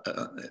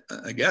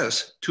 I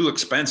guess, too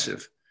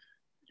expensive.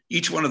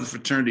 Each one of the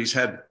fraternities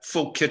had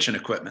full kitchen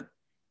equipment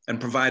and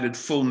provided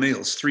full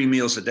meals, 3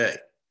 meals a day.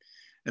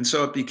 And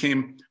so it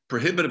became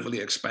prohibitively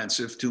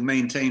expensive to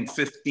maintain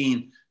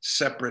 15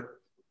 separate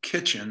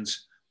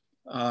kitchens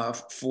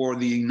for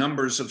the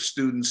numbers of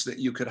students that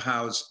you could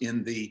house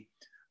in the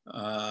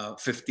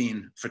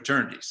 15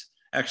 fraternities.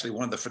 Actually,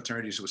 one of the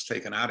fraternities was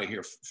taken out of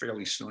here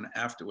fairly soon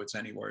afterwards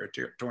anyway,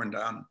 torn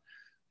down,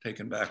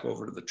 taken back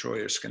over to the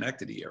Troy or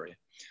Schenectady area.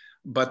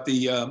 But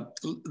the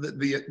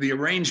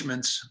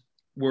arrangements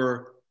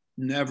were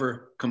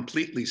never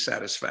completely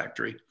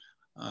satisfactory,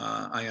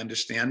 I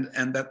understand,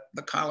 and that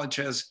the college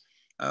has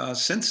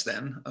since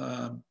then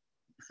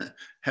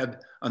had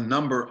a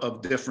number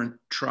of different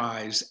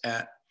tries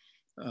at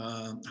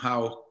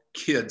how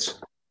kids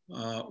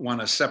want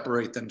to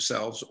separate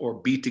themselves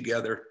or be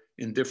together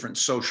in different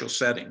social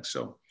settings.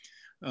 So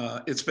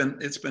it's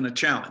been a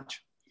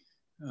challenge.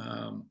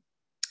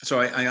 So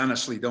I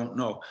honestly don't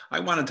know. I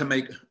wanted to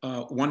make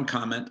one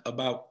comment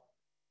about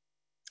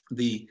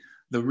the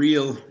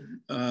real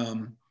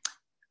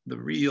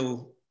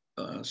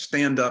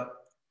stand-up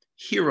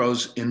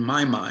heroes in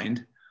my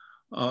mind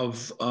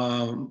of,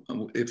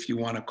 if you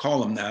want to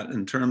call them that,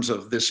 in terms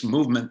of this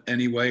movement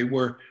anyway,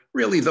 were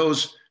really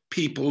those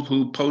people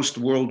who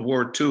post-World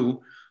War II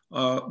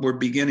were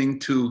beginning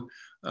to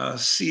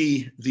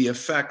see the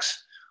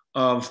effects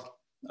of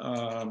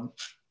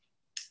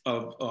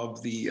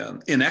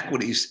the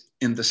inequities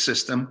in the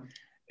system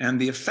and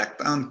the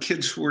effect on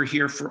kids who were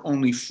here for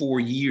only 4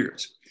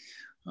 years.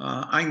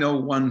 I know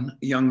one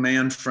young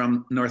man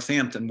from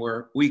Northampton,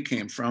 where we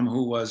came from,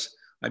 who was,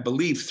 I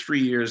believe, 3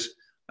 years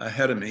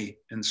ahead of me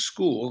in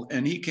school,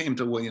 and he came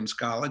to Williams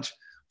College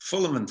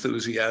full of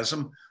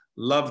enthusiasm,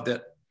 loved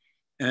it.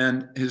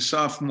 And his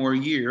sophomore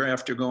year,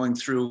 after going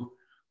through,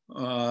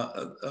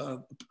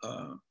 what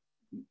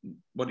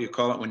do you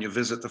call it when you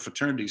visit the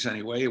fraternities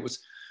anyway? It was,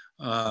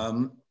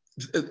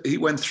 he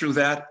went through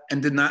that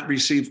and did not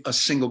receive a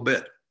single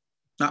bid.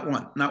 Not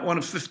one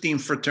of 15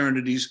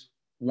 fraternities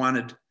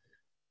wanted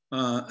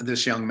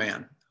this young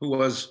man, who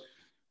was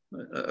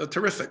a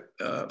terrific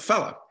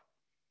fellow.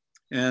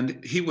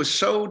 And he was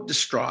so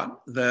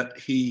distraught that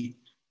he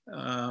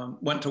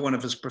went to one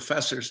of his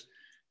professors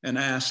and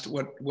asked,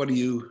 what do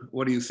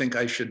you think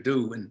I should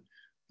do? And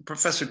the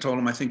professor told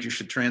him, I think you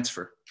should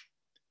transfer.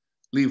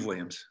 Leave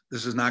Williams.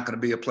 This is not going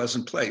to be a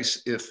pleasant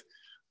place if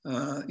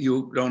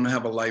you don't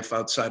have a life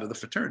outside of the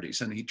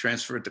fraternities. And he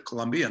transferred to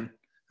Columbia and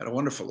had a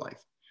wonderful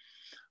life.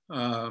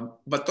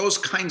 But those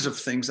kinds of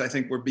things, I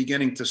think, were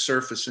beginning to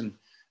surface in,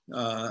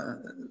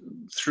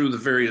 through the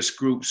various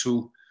groups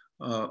who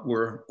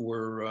were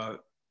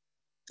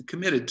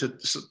committed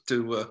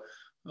to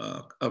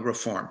a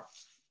reform.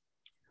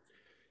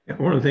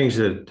 One of the things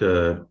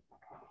that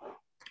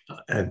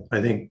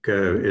I think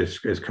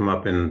has come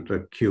up in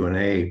the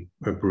Q&A,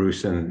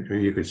 Bruce, and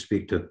you could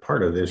speak to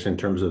part of this in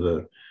terms of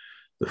the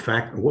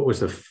fact, what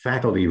was the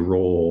faculty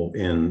role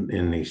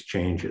in these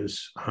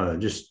changes?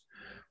 Just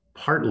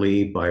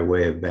partly by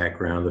way of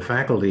background, the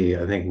faculty,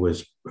 I think,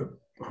 was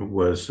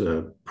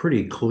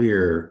pretty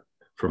clear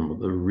from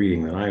the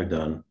reading that I've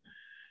done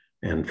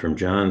and from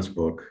John's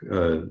book,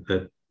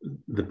 that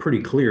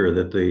pretty clear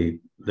that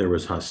there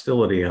was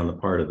hostility on the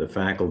part of the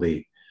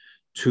faculty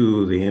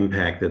to the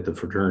impact that the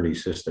fraternity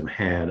system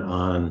had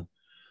on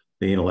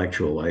the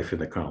intellectual life in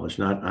the college.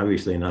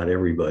 Obviously not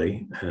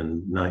everybody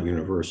and not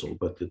universal,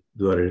 but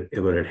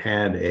it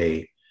had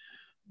a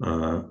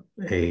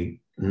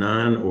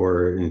non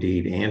or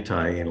indeed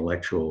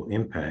anti-intellectual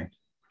impact.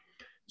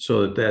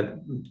 So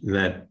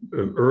that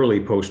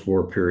early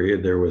post-war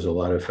period, there was a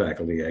lot of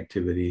faculty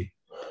activity.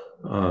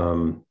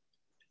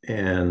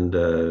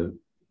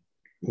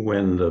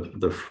 When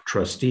the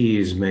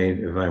trustees made,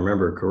 if I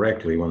remember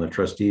correctly, when the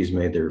trustees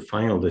made their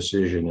final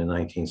decision in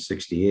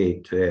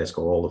 1968 to ask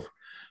all of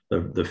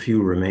the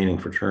few remaining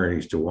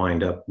fraternities to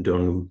wind up,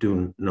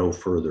 do no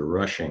further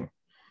rushing,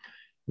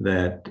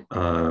 that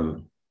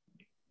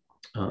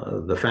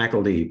the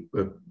faculty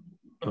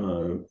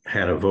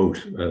had a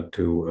vote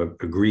to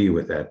agree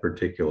with that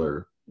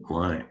particular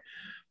line.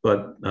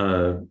 but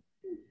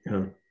you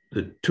know,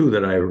 the two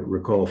that I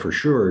recall for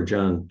sure,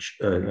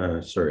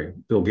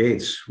 Bill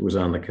Gates was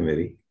on the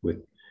committee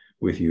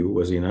with you,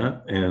 was he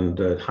not? And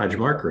Hodge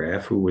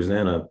Markgraf, who was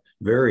then a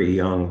very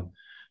young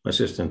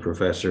assistant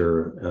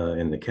professor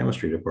in the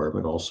chemistry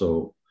department,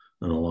 also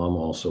an alum,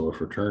 also a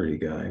fraternity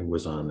guy,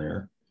 was on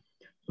there.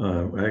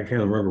 I can't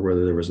remember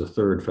whether there was a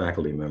third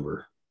faculty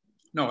member.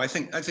 No, I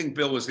think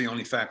Bill was the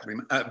only faculty.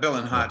 Bill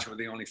and Hodge were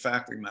the only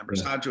faculty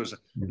members. Hodge was a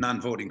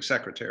non-voting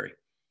secretary.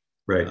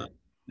 Right.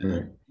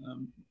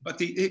 But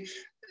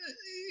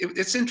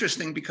it's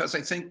interesting because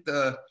I think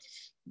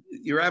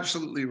you're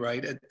absolutely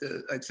right.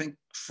 I think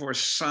for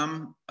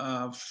some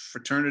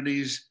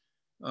fraternities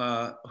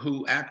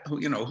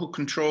who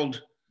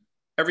controlled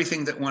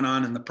everything that went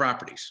on in the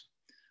properties,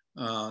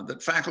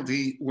 that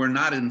faculty were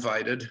not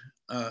invited,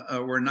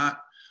 were not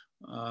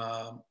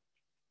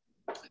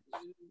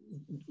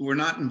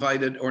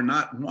invited or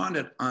not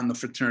wanted on the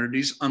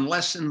fraternities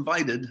unless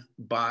invited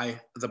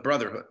by the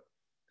brotherhood.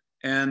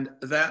 And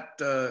that,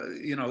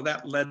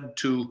 that led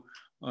to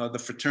the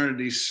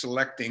fraternities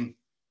selecting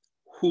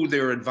who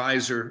their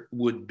advisor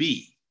would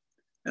be.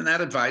 And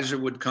that advisor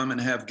would come and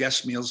have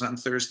guest meals on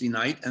Thursday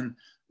night and,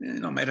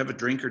 might have a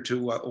drink or two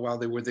while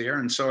they were there.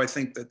 And so I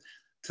think that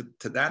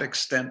to that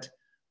extent,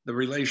 the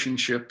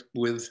relationship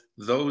with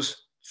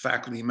those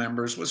faculty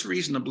members was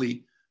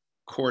reasonably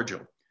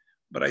cordial.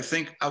 But I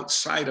think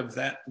outside of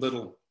that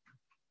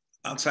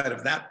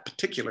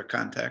particular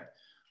contact,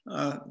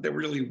 there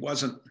really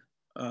wasn't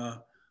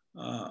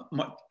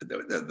much.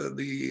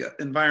 The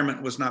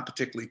environment was not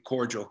particularly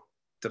cordial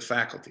to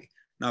faculty.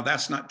 Now,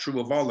 that's not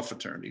true of all the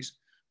fraternities,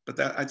 but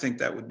I think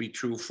that would be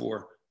true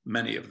for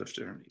many of the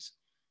fraternities.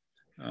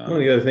 One of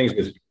the other things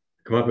that's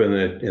come up in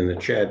the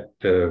chat,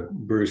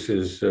 Bruce,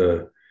 is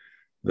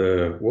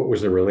what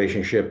was the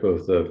relationship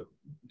of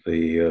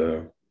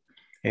the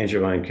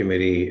Angevine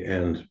Committee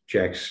and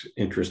Jack's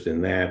interest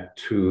in that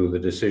to the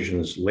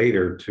decisions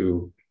later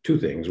to two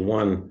things.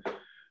 One,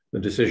 the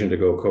decision to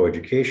go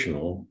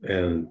coeducational,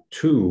 and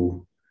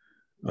two,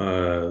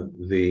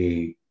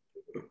 the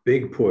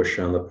big push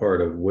on the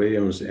part of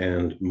Williams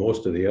and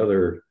most of the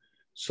other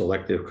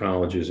selective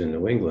colleges in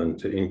New England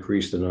to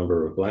increase the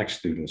number of Black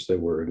students that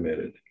were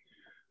admitted.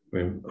 I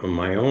mean,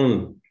 my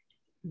own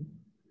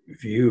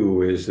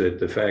view is that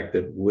the fact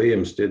that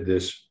Williams did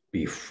this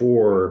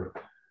before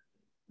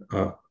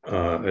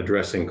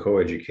addressing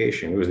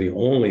coeducation, it was the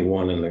only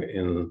one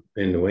in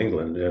New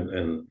England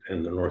and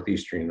the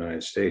northeastern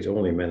United States,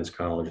 only men's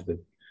college that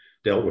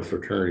dealt with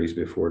fraternities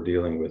before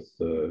dealing with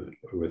the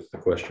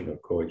question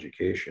of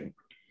coeducation.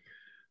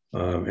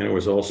 And it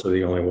was also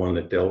the only one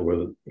that dealt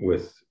with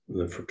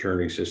the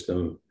fraternity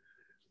system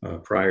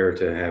prior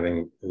to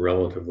having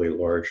relatively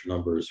large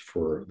numbers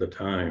for the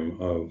time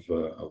of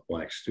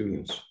Black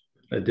students.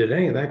 Did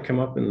any of that come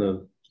up in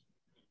the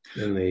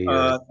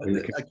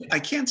I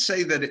can't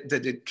say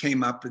that it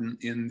came up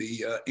in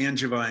the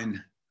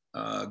Angevine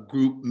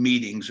group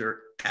meetings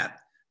or at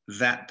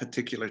that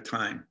particular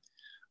time,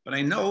 but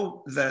I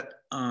know that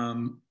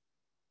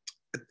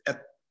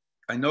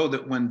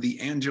when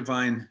the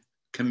Angevine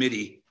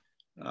Committee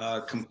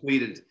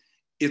completed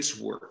its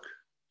work,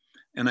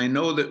 and I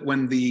know that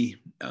when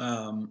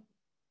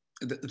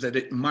that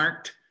it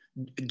marked,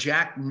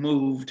 Jack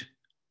moved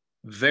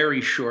very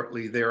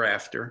shortly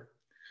thereafter.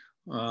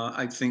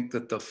 I think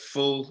that the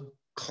full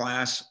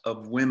class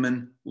of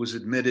women was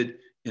admitted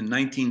in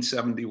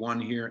 1971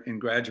 here and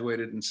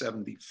graduated in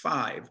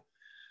 75.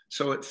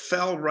 So it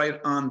fell right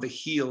on the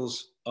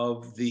heels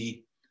of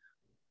the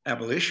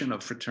abolition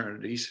of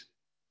fraternities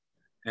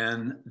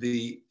and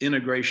the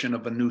integration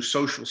of a new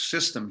social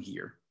system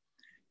here.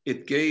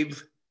 It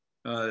gave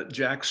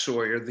Jack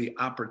Sawyer the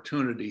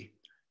opportunity,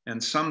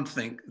 and some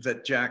think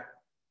that Jack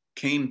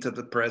came to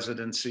the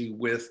presidency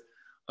with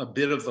a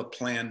bit of a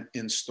plan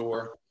in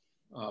store,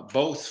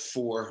 both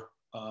for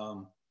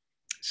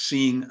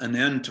seeing an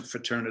end to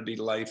fraternity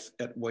life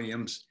at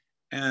Williams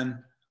and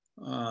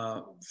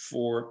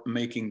for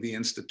making the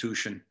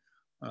institution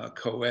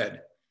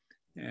co-ed.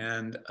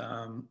 And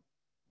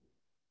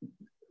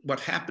what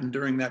happened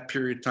during that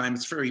period of time,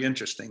 it's very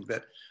interesting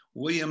that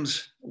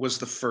Williams was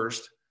the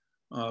first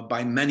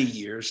by many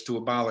years to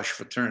abolish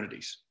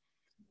fraternities.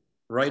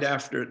 Right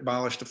after it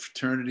abolished the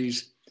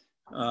fraternities,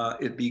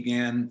 it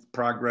began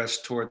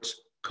progress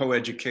towards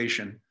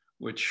coeducation,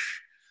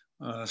 which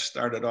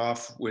started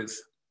off with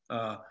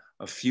a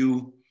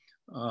few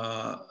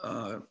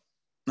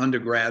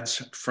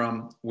undergrads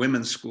from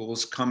women's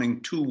schools coming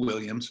to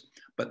Williams,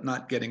 but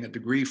not getting a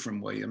degree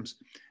from Williams.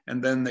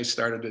 And then they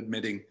started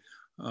admitting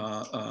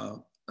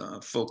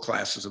full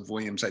classes of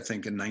Williams, I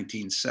think in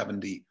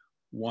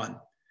 1971.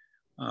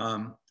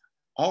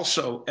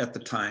 Also at the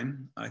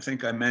time, I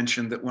think I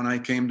mentioned that when I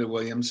came to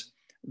Williams,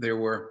 there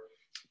were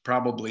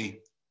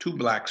probably 2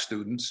 Black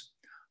students.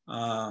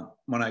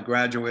 When I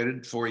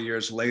graduated 4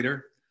 years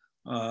later,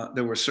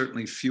 there were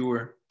certainly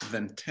fewer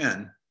than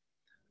 10.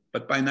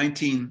 But by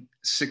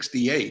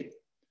 1968,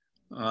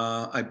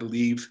 I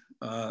believe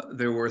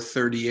there were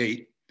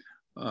 38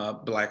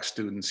 Black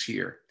students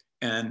here.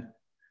 And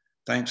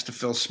thanks to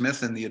Phil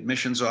Smith in the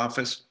admissions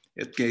office,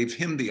 it gave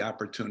him the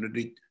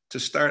opportunity to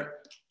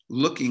start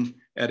looking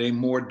at a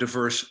more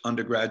diverse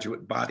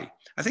undergraduate body.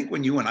 I think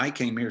when you and I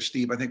came here,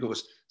 Steve, I think it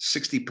was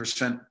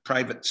 60%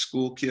 private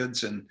school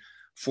kids and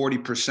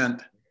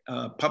 40%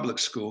 public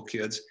school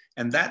kids.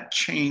 And that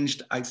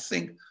changed, I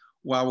think,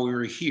 while we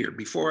were here.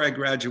 Before I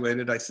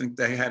graduated, I think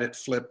they had it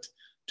flipped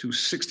to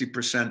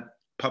 60%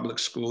 public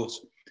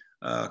schools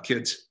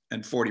kids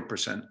and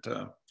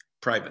 40%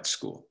 private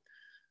school.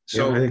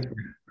 So yeah, I think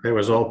that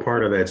was all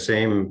part of that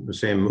same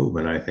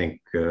movement. I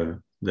think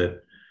that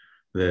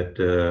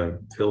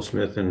Phil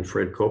Smith and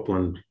Fred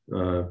Copeland,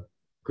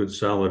 good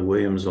solid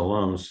Williams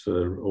alums,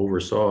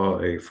 oversaw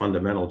a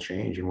fundamental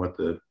change in what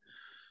the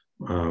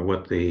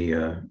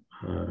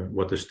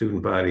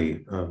student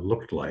body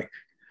looked like.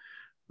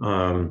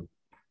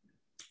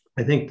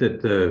 I think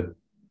that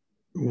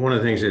one of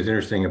the things that's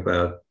interesting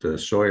about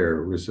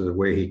Sawyer was the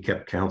way he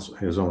kept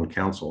his own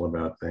counsel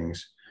about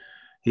things.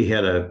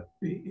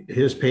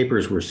 His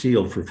papers were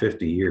sealed for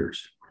 50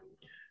 years.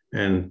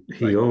 And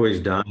he always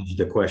dodged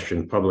the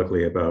question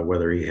publicly about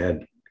whether he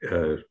had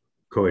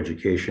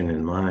coeducation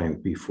in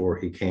mind before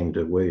he came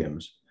to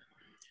Williams.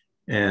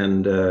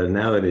 And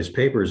now that his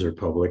papers are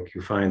public,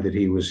 you find that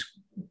he was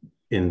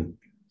in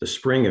the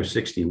spring of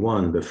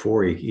 '61,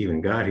 before he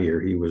even got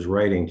here, he was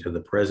writing to the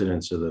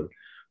presidents of the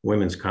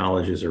women's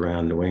colleges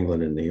around New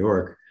England and New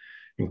York,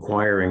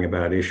 inquiring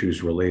about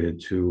issues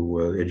related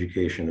to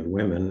education of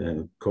women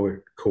and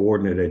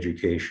coordinate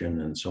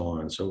education and so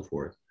on and so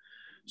forth.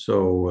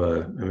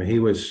 So, I mean, he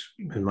was,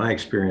 in my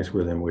experience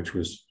with him, which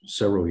was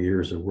several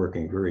years of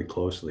working very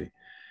closely,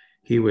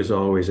 he was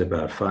always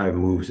about 5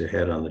 moves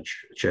ahead on the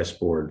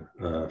chessboard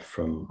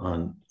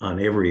on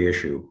every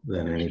issue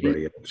than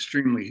anybody else.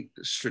 Extremely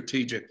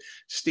strategic.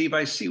 Steve,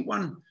 I see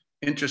one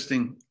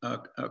interesting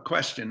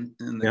question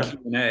in the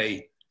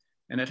Q&A,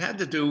 and it had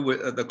to do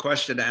with the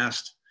question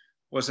asked,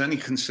 was any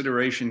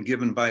consideration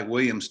given by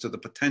Williams to the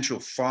potential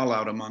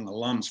fallout among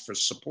alums for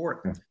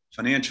support,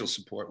 financial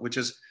support, which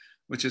is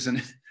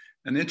an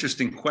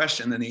interesting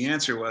question. And the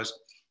answer was,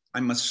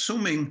 I'm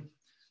assuming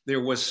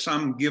there was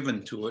some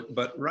given to it,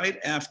 but right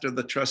after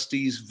the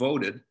trustees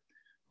voted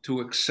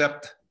to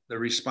accept the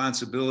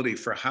responsibility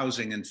for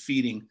housing and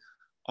feeding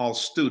all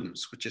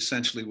students, which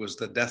essentially was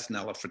the death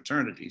knell of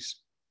fraternities,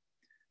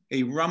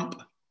 a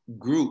rump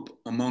group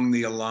among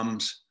the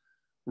alums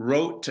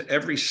wrote to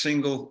every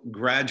single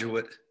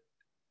graduate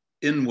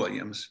in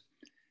Williams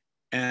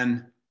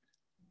and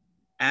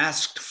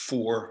asked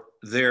for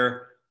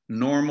their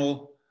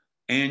normal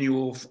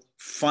annual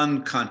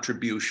fund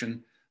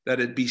contribution that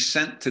it be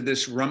sent to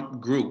this rump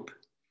group.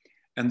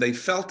 And they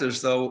felt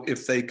as though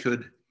if they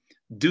could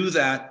do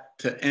that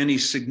to any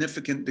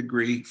significant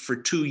degree for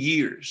 2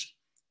 years,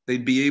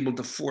 they'd be able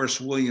to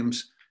force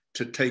Williams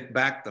to take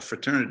back the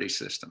fraternity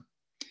system.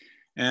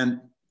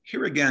 And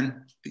here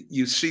again,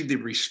 you see the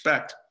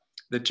respect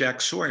that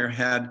Jack Sawyer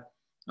had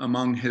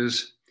among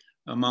his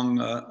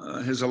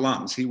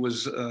alums.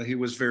 He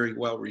was very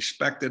well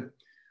respected,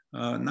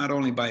 not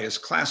only by his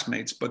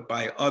classmates, but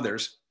by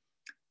others.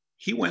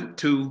 He went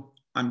to,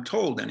 I'm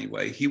told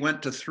anyway, he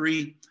went to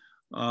 3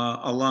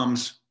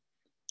 alums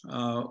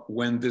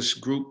when this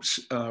group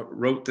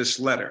wrote this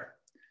letter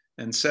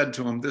and said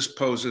to him, this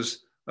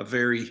poses a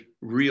very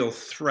real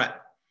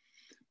threat.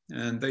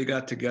 And they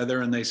got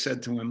together and they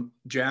said to him,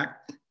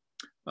 Jack,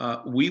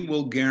 we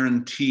will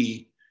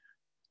guarantee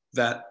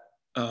that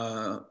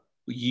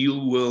you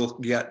will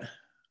get,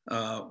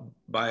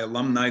 by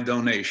alumni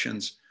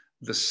donations,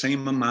 the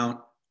same amount,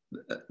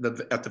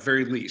 at the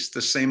very least,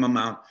 the same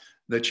amount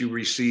that you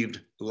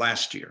received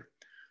last year.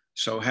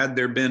 So had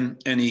there been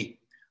any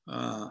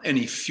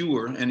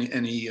fewer,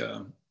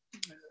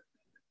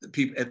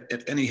 people,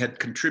 if any had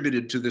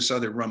contributed to this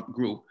other rump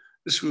group,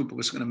 this group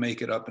was going to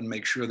make it up and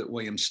make sure that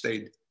Williams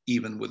stayed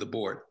even with the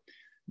board.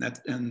 That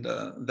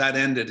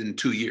ended in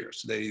 2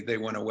 years. They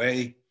went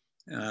away,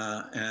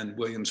 and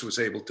Williams was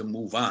able to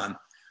move on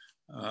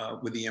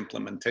with the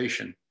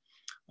implementation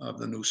of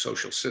the new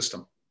social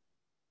system.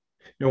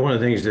 You know, one of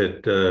the things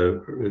that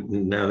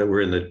now that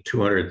we're in the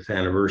 200th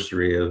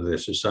anniversary of the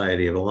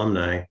Society of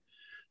Alumni,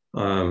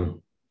 the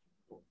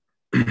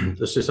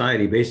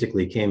society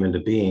basically came into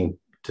being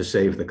to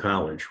save the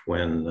college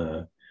when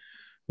the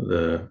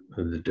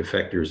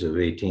defectors of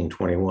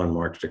 1821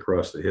 marched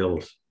across the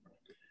hills.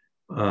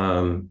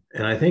 And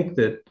I think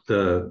that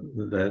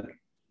the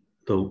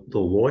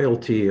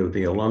loyalty of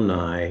the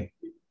alumni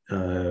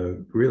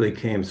really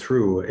came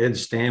through. Ed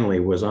Stanley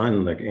was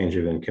on the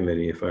Angevine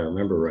Committee, if I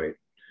remember right.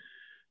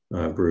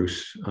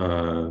 Bruce,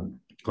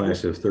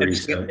 class of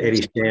 37,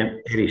 Eddie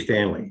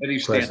Stanley,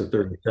 class of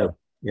 37,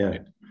 yeah.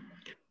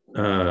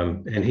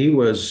 And he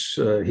was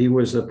a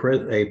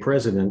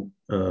president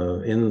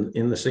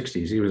in the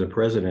 60s. He was a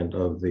president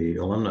of the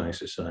Alumni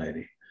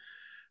Society.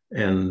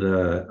 And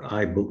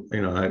I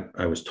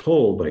was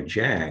told by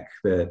Jack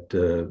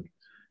that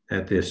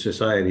at the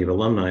Society of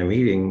Alumni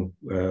meeting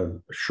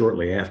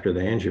shortly after the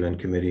Angevine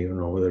Committee, I don't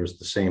know whether it was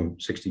the same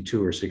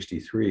 62 or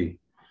 63,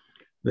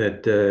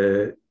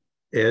 that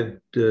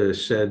Ed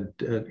said,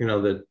 you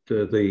know, that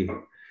the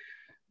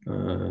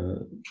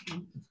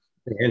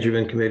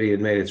Angevine Committee had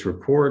made its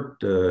report.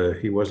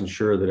 He wasn't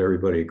sure that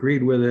everybody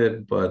agreed with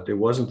it, but it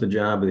wasn't the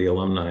job of the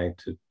alumni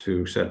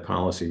to set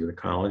policy of the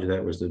college.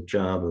 That was the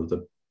job of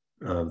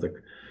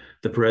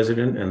the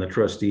president and the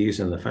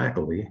trustees and the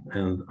faculty.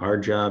 And our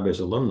job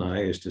as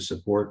alumni is to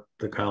support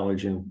the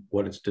college in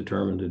what it's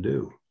determined to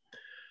do.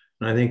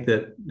 And I think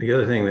that the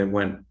other thing that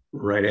went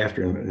right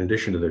after, in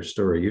addition to the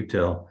story you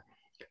tell,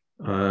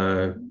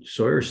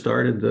 Sawyer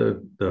started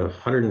the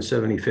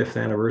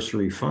 175th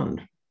anniversary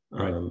fund.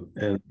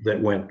 And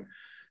that went,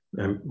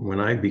 when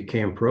I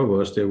became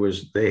provost,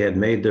 they had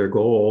made their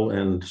goal.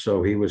 And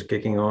so he was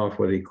kicking off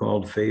what he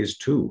called phase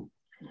 2.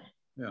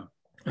 Yeah.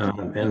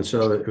 And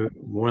so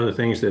one of the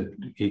things that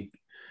he,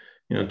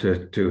 you know,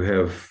 to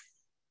have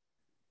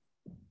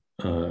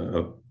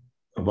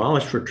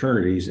abolished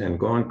fraternities and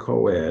gone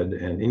co-ed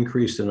and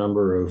increased the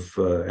number of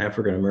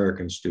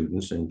African-American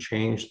students and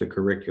changed the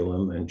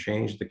curriculum and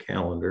changed the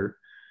calendar,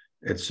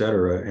 et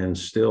cetera, and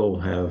still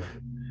have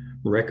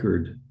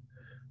record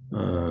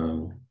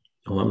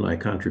alumni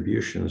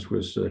contributions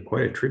was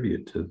quite a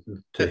tribute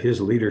to his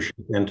leadership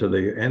and to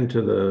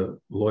the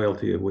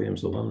loyalty of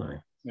Williams alumni.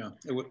 Yeah,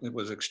 it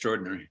was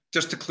extraordinary.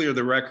 Just to clear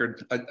the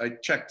record, I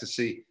checked to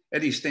see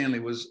Eddie Stanley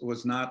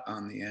was not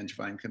on the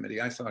Angevine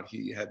Committee. I thought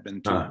he had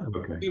been too.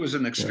 Okay. He was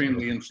an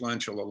extremely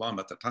influential alum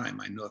at the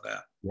time. I know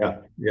that.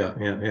 Yeah.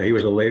 He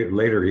was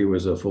later. He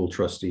was a full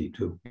trustee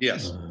too.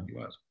 Yes, he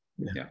was.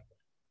 Yeah.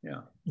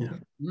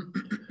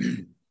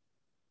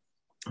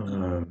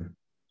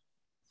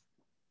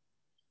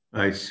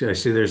 I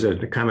see there's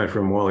a comment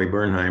from Wally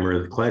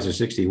Bernheimer. The class of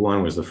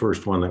 61 was the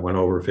first one that went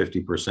over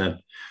 50%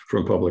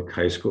 from public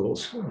high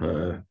schools.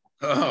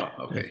 Oh,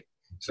 okay.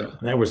 So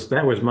that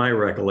was my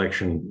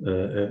recollection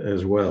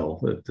as well.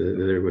 That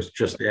it was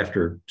just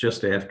after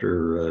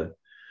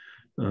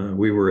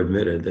we were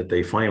admitted that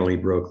they finally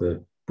broke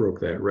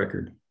that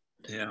record.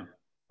 Yeah.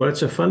 But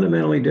it's a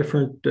fundamentally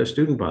different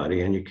student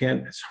body, and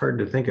it's hard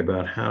to think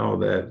about how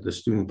the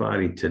student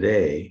body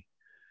today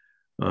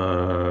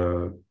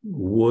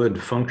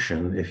would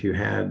function if you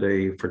had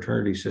a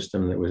fraternity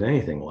system that was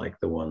anything like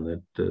the one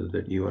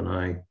that you and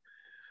I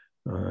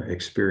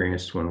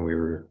experienced when we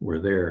were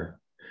there.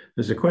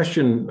 There's a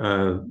question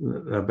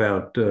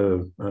about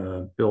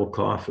Bill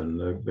Coffin,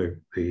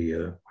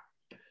 the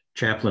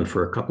chaplain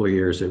for a couple of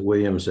years at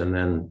Williams and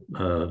then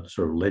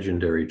sort of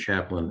legendary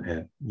chaplain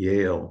at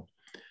Yale.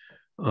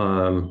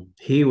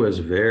 He was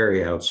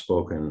very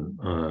outspoken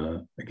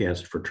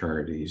against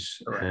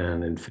fraternities, right.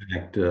 And in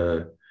fact,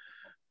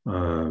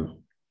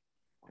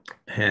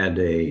 had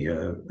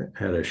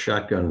a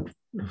shotgun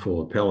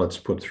full of pellets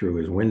put through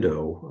his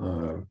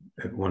window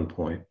at one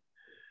point,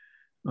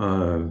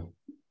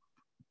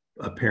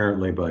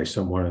 apparently by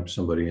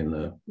somebody in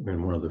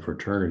one of the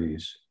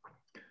fraternities.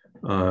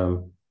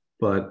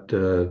 But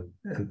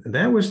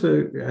that was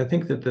I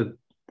think that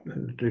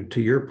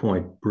to your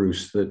point,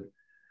 Bruce, that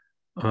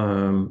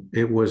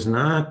it was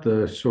not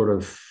the sort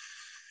of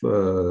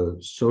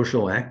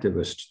social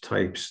activist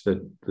types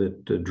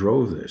that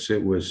drove this.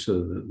 It was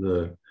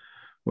the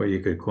what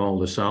you could call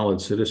the solid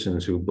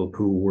citizens who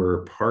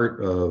were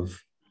part of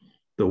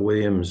the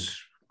Williams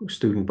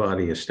student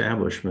body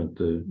establishment,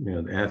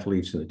 the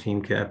athletes and the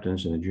team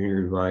captains and the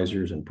junior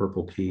advisors and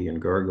Purple Key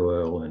and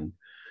Gargoyle and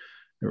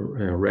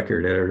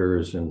record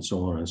editors and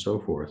so on and so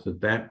forth.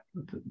 That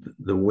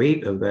the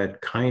weight of that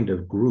kind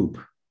of group,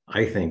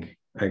 I think,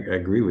 I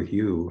agree with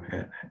you,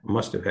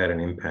 must have had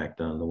an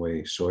impact on the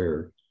way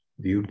Sawyer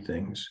viewed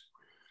things.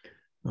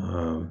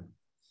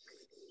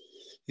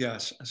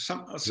 Yes,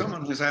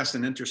 someone has asked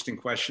an interesting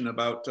question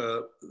about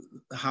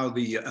how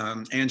the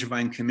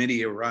Angevine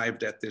Committee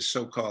arrived at this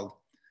so-called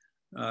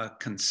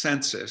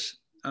consensus.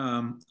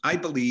 I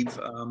believe,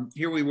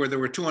 here we were, there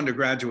were 2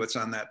 undergraduates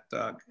on that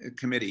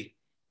committee.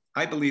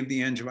 I believe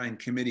the Angevine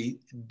Committee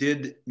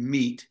did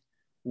meet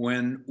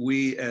when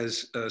we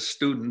as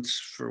students,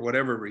 for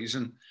whatever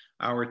reason,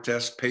 our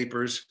test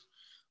papers,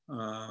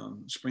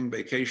 spring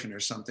vacation or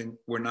something,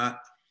 were not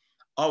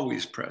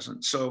always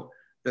present. So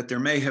that there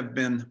may have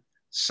been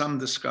some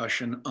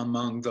discussion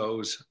among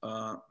those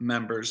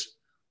members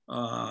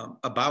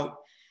about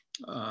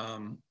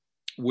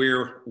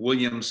where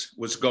Williams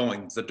was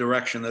going, the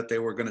direction that they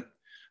were going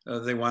to,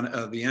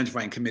 the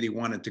Angevine Committee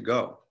wanted to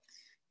go.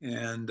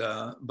 And,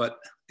 but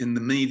in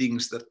the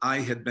meetings that I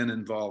had been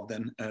involved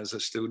in as a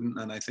student,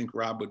 and I think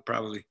Rob would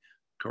probably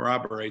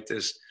corroborate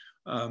this,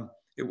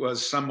 it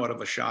was somewhat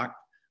of a shock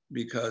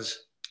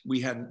because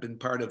we hadn't been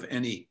part of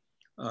any,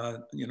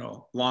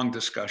 long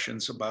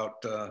discussions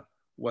about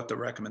what the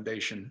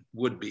recommendation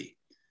would be.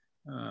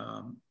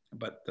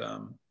 But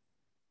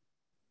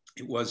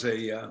it was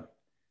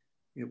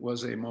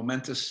a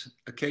momentous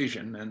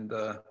occasion, and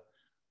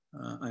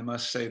I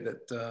must say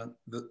that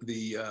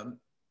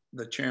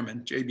the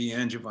chairman, J.B.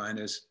 Angevine,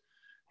 has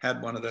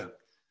had one of the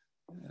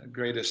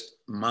greatest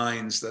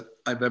minds that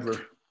I've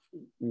ever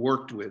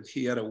worked with.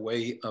 He had a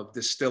way of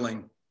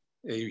distilling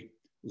a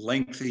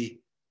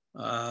lengthy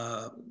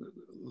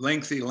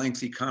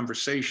lengthy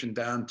conversation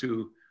down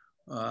to,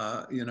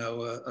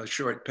 a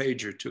short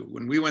page or two.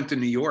 When we went to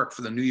New York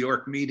for the New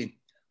York meeting,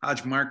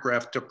 Hodge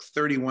Markgraf took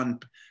 31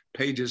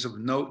 pages of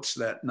notes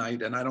that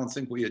night, and I don't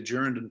think we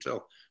adjourned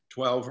until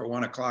 12 or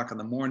 1 o'clock in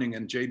the morning.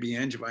 And JB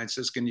Angevine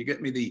says, "Can you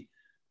get me the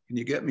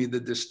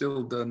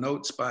distilled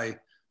notes by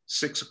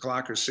 6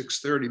 o'clock or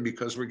 6:30,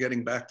 because we're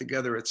getting back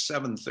together at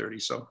 7:30."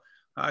 So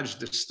Hodge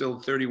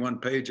distilled 31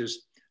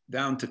 pages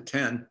down to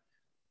 10.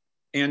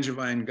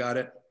 Angevine got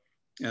it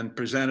and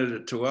presented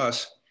it to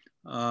us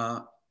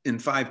in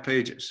 5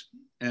 pages.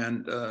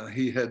 And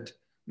he had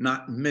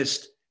not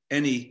missed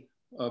any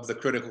of the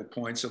critical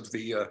points of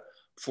the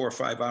 4 or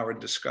 5 hour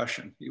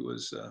discussion. He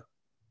was,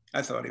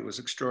 I thought he was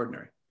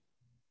extraordinary.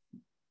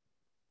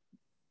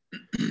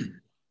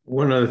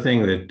 One other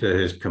thing that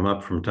has come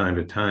up from time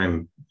to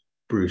time,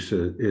 Bruce,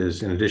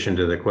 is in addition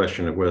to the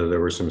question of whether there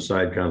were some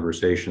side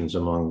conversations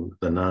among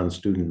the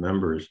non-student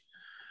members,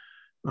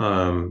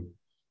 the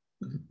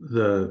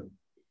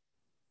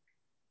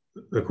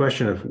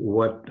question of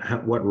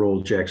what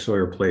role Jack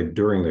Sawyer played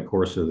during the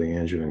course of the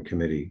Angevine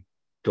Committee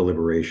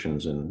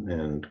deliberations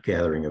and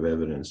gathering of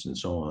evidence and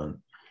so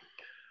on,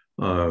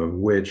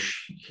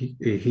 which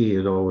he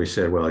had always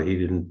said, well, he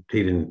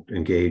didn't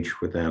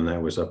engage with them.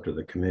 That was up to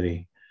the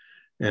committee.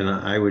 And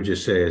I would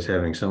just say, as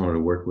having someone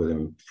who worked with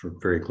him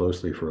very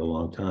closely for a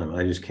long time,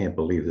 I just can't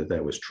believe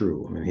that was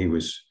true. I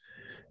mean,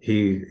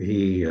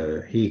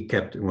 he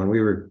kept, when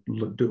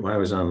I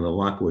was on the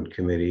Lockwood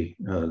committee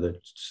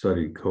that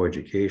studied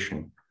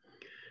coeducation,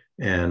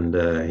 and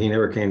he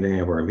never came to any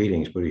of our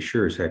meetings, but he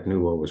sure as heck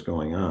knew what was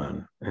going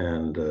on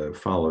and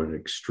followed it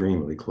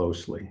extremely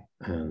closely.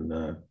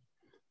 And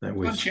that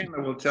was. John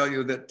Chandler will tell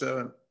you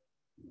that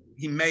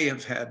he may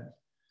have had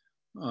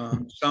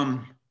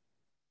some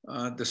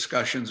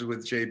discussions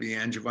with JB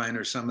Angevine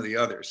or some of the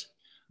others,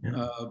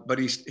 but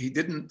he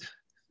didn't.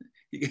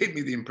 He gave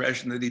me the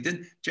impression that he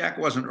didn't. Jack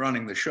wasn't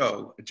running the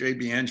show.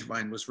 JB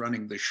Angevine was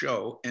running the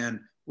show and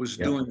was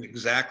doing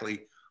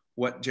exactly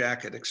what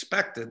Jack had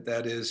expected.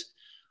 That is,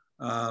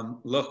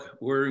 look,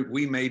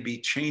 we may be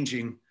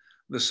changing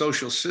the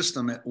social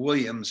system at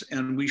Williams,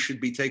 and we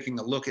should be taking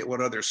a look at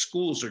what other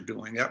schools are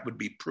doing. That would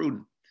be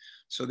prudent.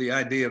 So the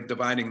idea of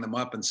dividing them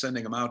up and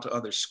sending them out to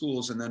other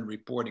schools and then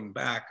reporting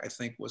back, I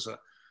think, was a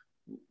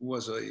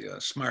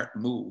smart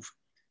move,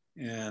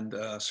 and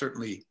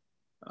certainly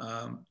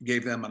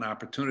gave them an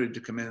opportunity to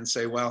come in and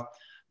say, well,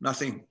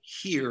 nothing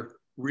here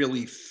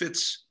really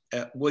fits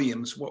at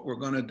Williams. What we're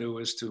going to do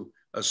is to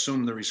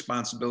assume the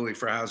responsibility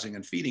for housing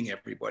and feeding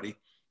everybody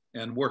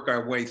and work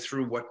our way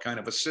through what kind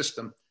of a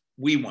system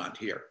we want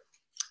here.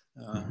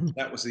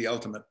 That was the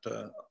ultimate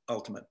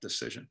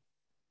decision.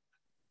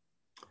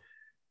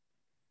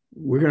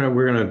 We're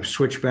gonna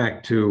switch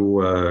back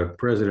to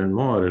President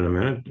Maud in a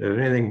minute.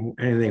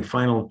 Anything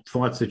final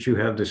thoughts that you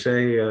have to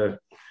say,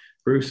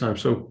 Bruce? I'm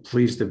so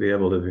pleased to be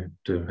able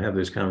to have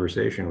this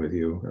conversation with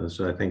you,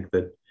 as I think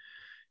that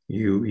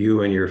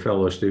you and your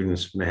fellow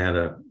students had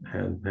a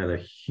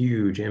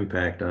huge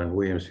impact on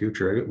Williams'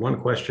 future. One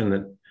question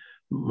that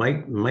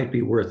might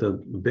be worth a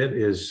bit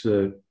is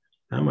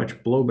how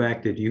much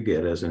blowback did you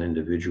get as an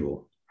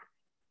individual?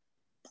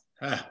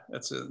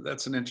 That's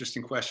an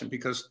interesting question,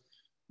 because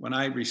when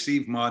I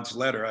received Maud's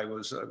letter, I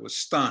was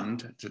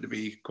stunned, to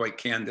be quite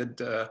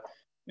candid,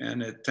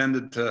 and it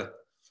tended to.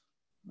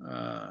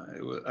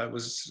 I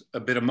was a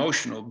bit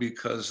emotional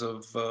because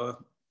of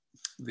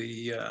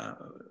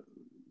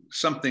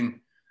something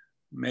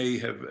may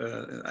have.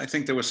 I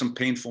think there were some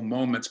painful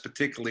moments.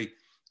 Particularly,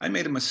 I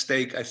made a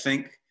mistake. I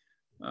think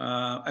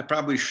I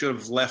probably should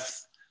have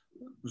left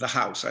the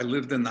house. I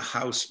lived in the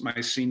house my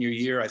senior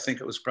year. I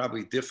think it was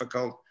probably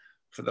difficult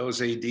for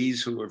those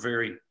ADs who were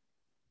very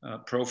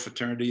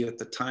pro-fraternity at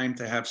the time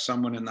to have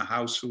someone in the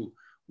house who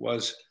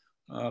was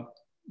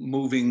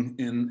moving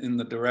in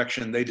the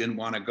direction they didn't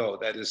want to go.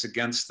 That is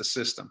against the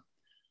system.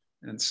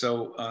 And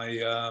so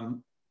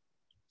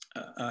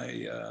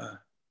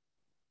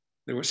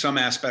there were some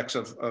aspects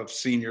of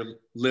senior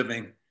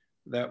living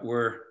that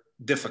were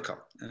difficult.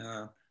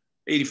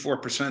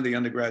 84% of the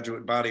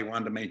undergraduate body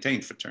wanted to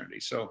maintain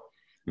fraternity. So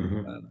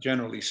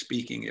generally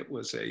speaking, it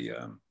was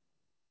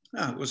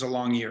a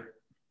long year,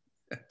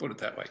 put it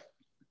that way.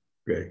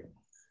 Great,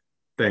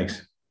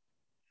 thanks.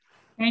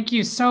 Thank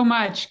you so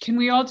much. Can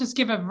we all just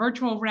give a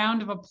virtual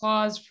round of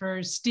applause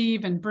for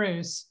Steve and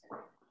Bruce?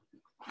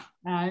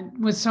 It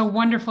was so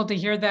wonderful to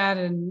hear that,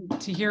 and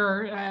to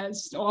hear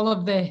all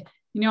of the,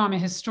 I'm a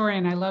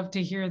historian. I love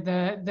to hear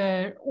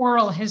the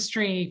oral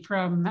history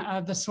from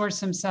the source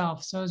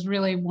himself. So it was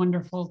really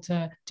wonderful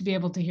to be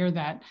able to hear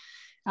that.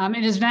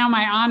 It is now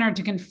my honor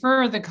to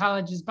confer the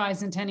college's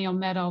Bicentennial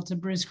Medal to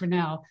Bruce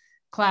Grinnell,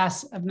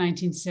 class of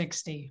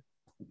 1960.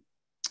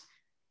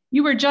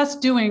 You were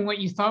just doing what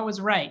you thought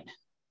was right.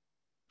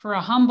 For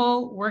a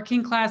humble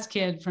working class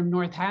kid from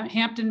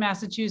Northampton,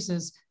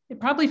 Massachusetts, it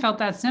probably felt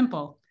that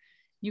simple.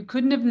 You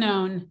couldn't have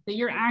known that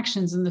your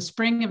actions in the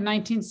spring of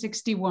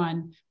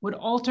 1961 would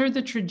alter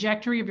the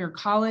trajectory of your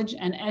college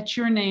and etch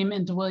your name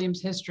into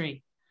Williams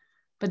history.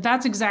 But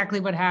that's exactly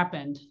what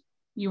happened.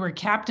 You were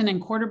captain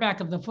and quarterback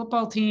of the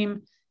football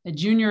team, a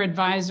junior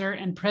advisor,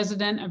 and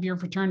president of your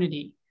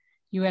fraternity.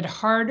 You had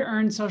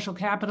hard-earned social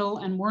capital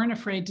and weren't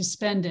afraid to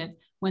spend it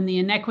when the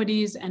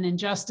inequities and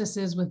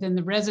injustices within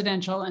the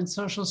residential and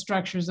social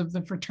structures of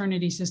the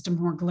fraternity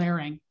system were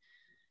glaring.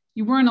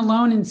 You weren't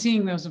alone in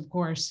seeing those, of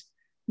course.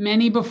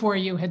 Many before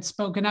you had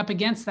spoken up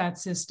against that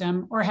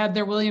system or had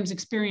their Williams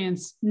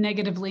experience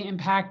negatively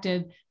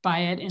impacted by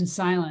it in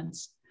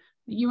silence.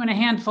 You and a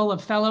handful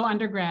of fellow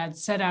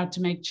undergrads set out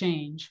to make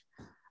change.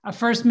 A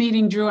first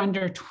meeting drew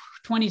under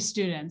 20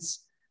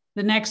 students.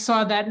 The next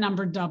saw that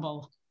number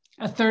double.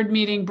 A third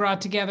meeting brought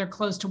together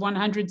close to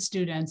 100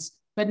 students,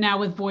 but now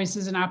with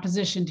voices in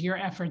opposition to your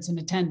efforts and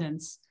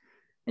attendance.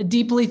 A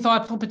deeply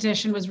thoughtful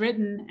petition was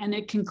written, and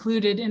it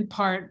concluded in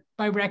part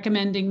by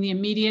recommending the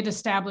immediate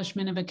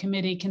establishment of a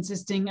committee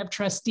consisting of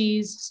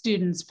trustees,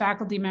 students,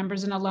 faculty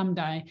members, and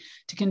alumni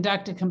to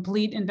conduct a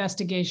complete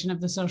investigation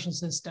of the social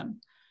system.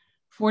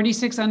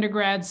 46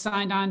 undergrads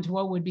signed on to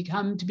what would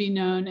become to be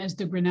known as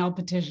the Grinnell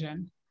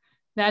Petition.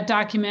 That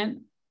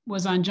document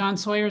was on John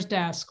Sawyer's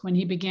desk when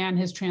he began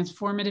his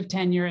transformative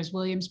tenure as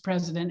Williams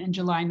president in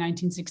July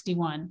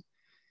 1961.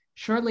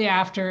 Shortly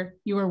after,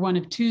 you were one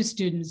of 2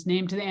 students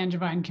named to the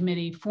Angevine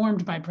Committee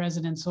formed by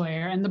President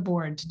Sawyer and the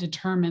board to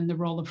determine the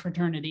role of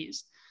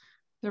fraternities.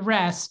 The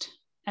rest,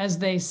 as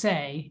they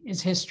say,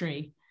 is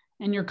history,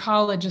 and your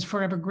college is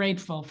forever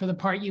grateful for the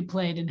part you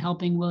played in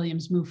helping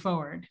Williams move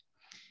forward.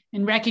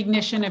 In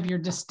recognition of your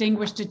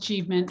distinguished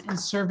achievement and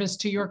service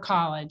to your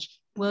college,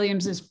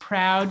 Williams is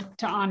proud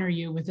to honor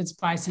you with its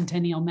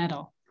Bicentennial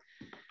Medal.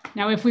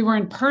 Now, if we were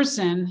in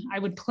person, I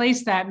would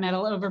place that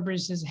medal over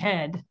Bruce's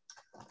head.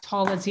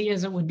 Tall as he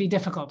is, it would be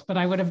difficult, but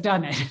I would have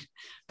done it.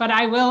 But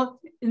I will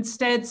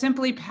instead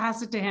simply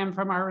pass it to him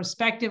from our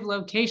respective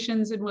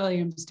locations in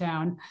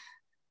Williamstown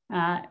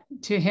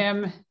to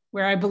him,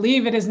 where I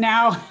believe it is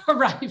now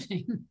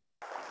arriving.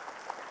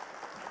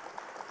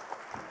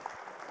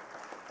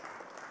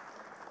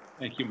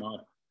 Thank you,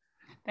 Maud.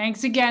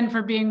 Thanks again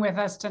for being with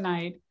us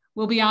tonight.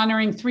 We'll be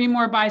honoring 3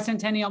 more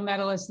Bicentennial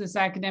medalists this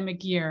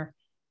academic year.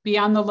 Be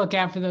on the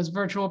lookout for those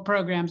virtual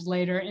programs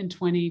later in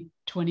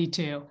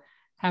 2022.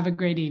 Have a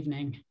great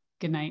evening.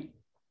 Good night.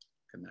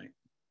 Good night.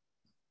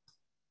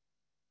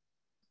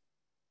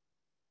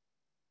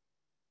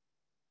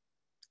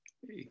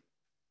 Hey.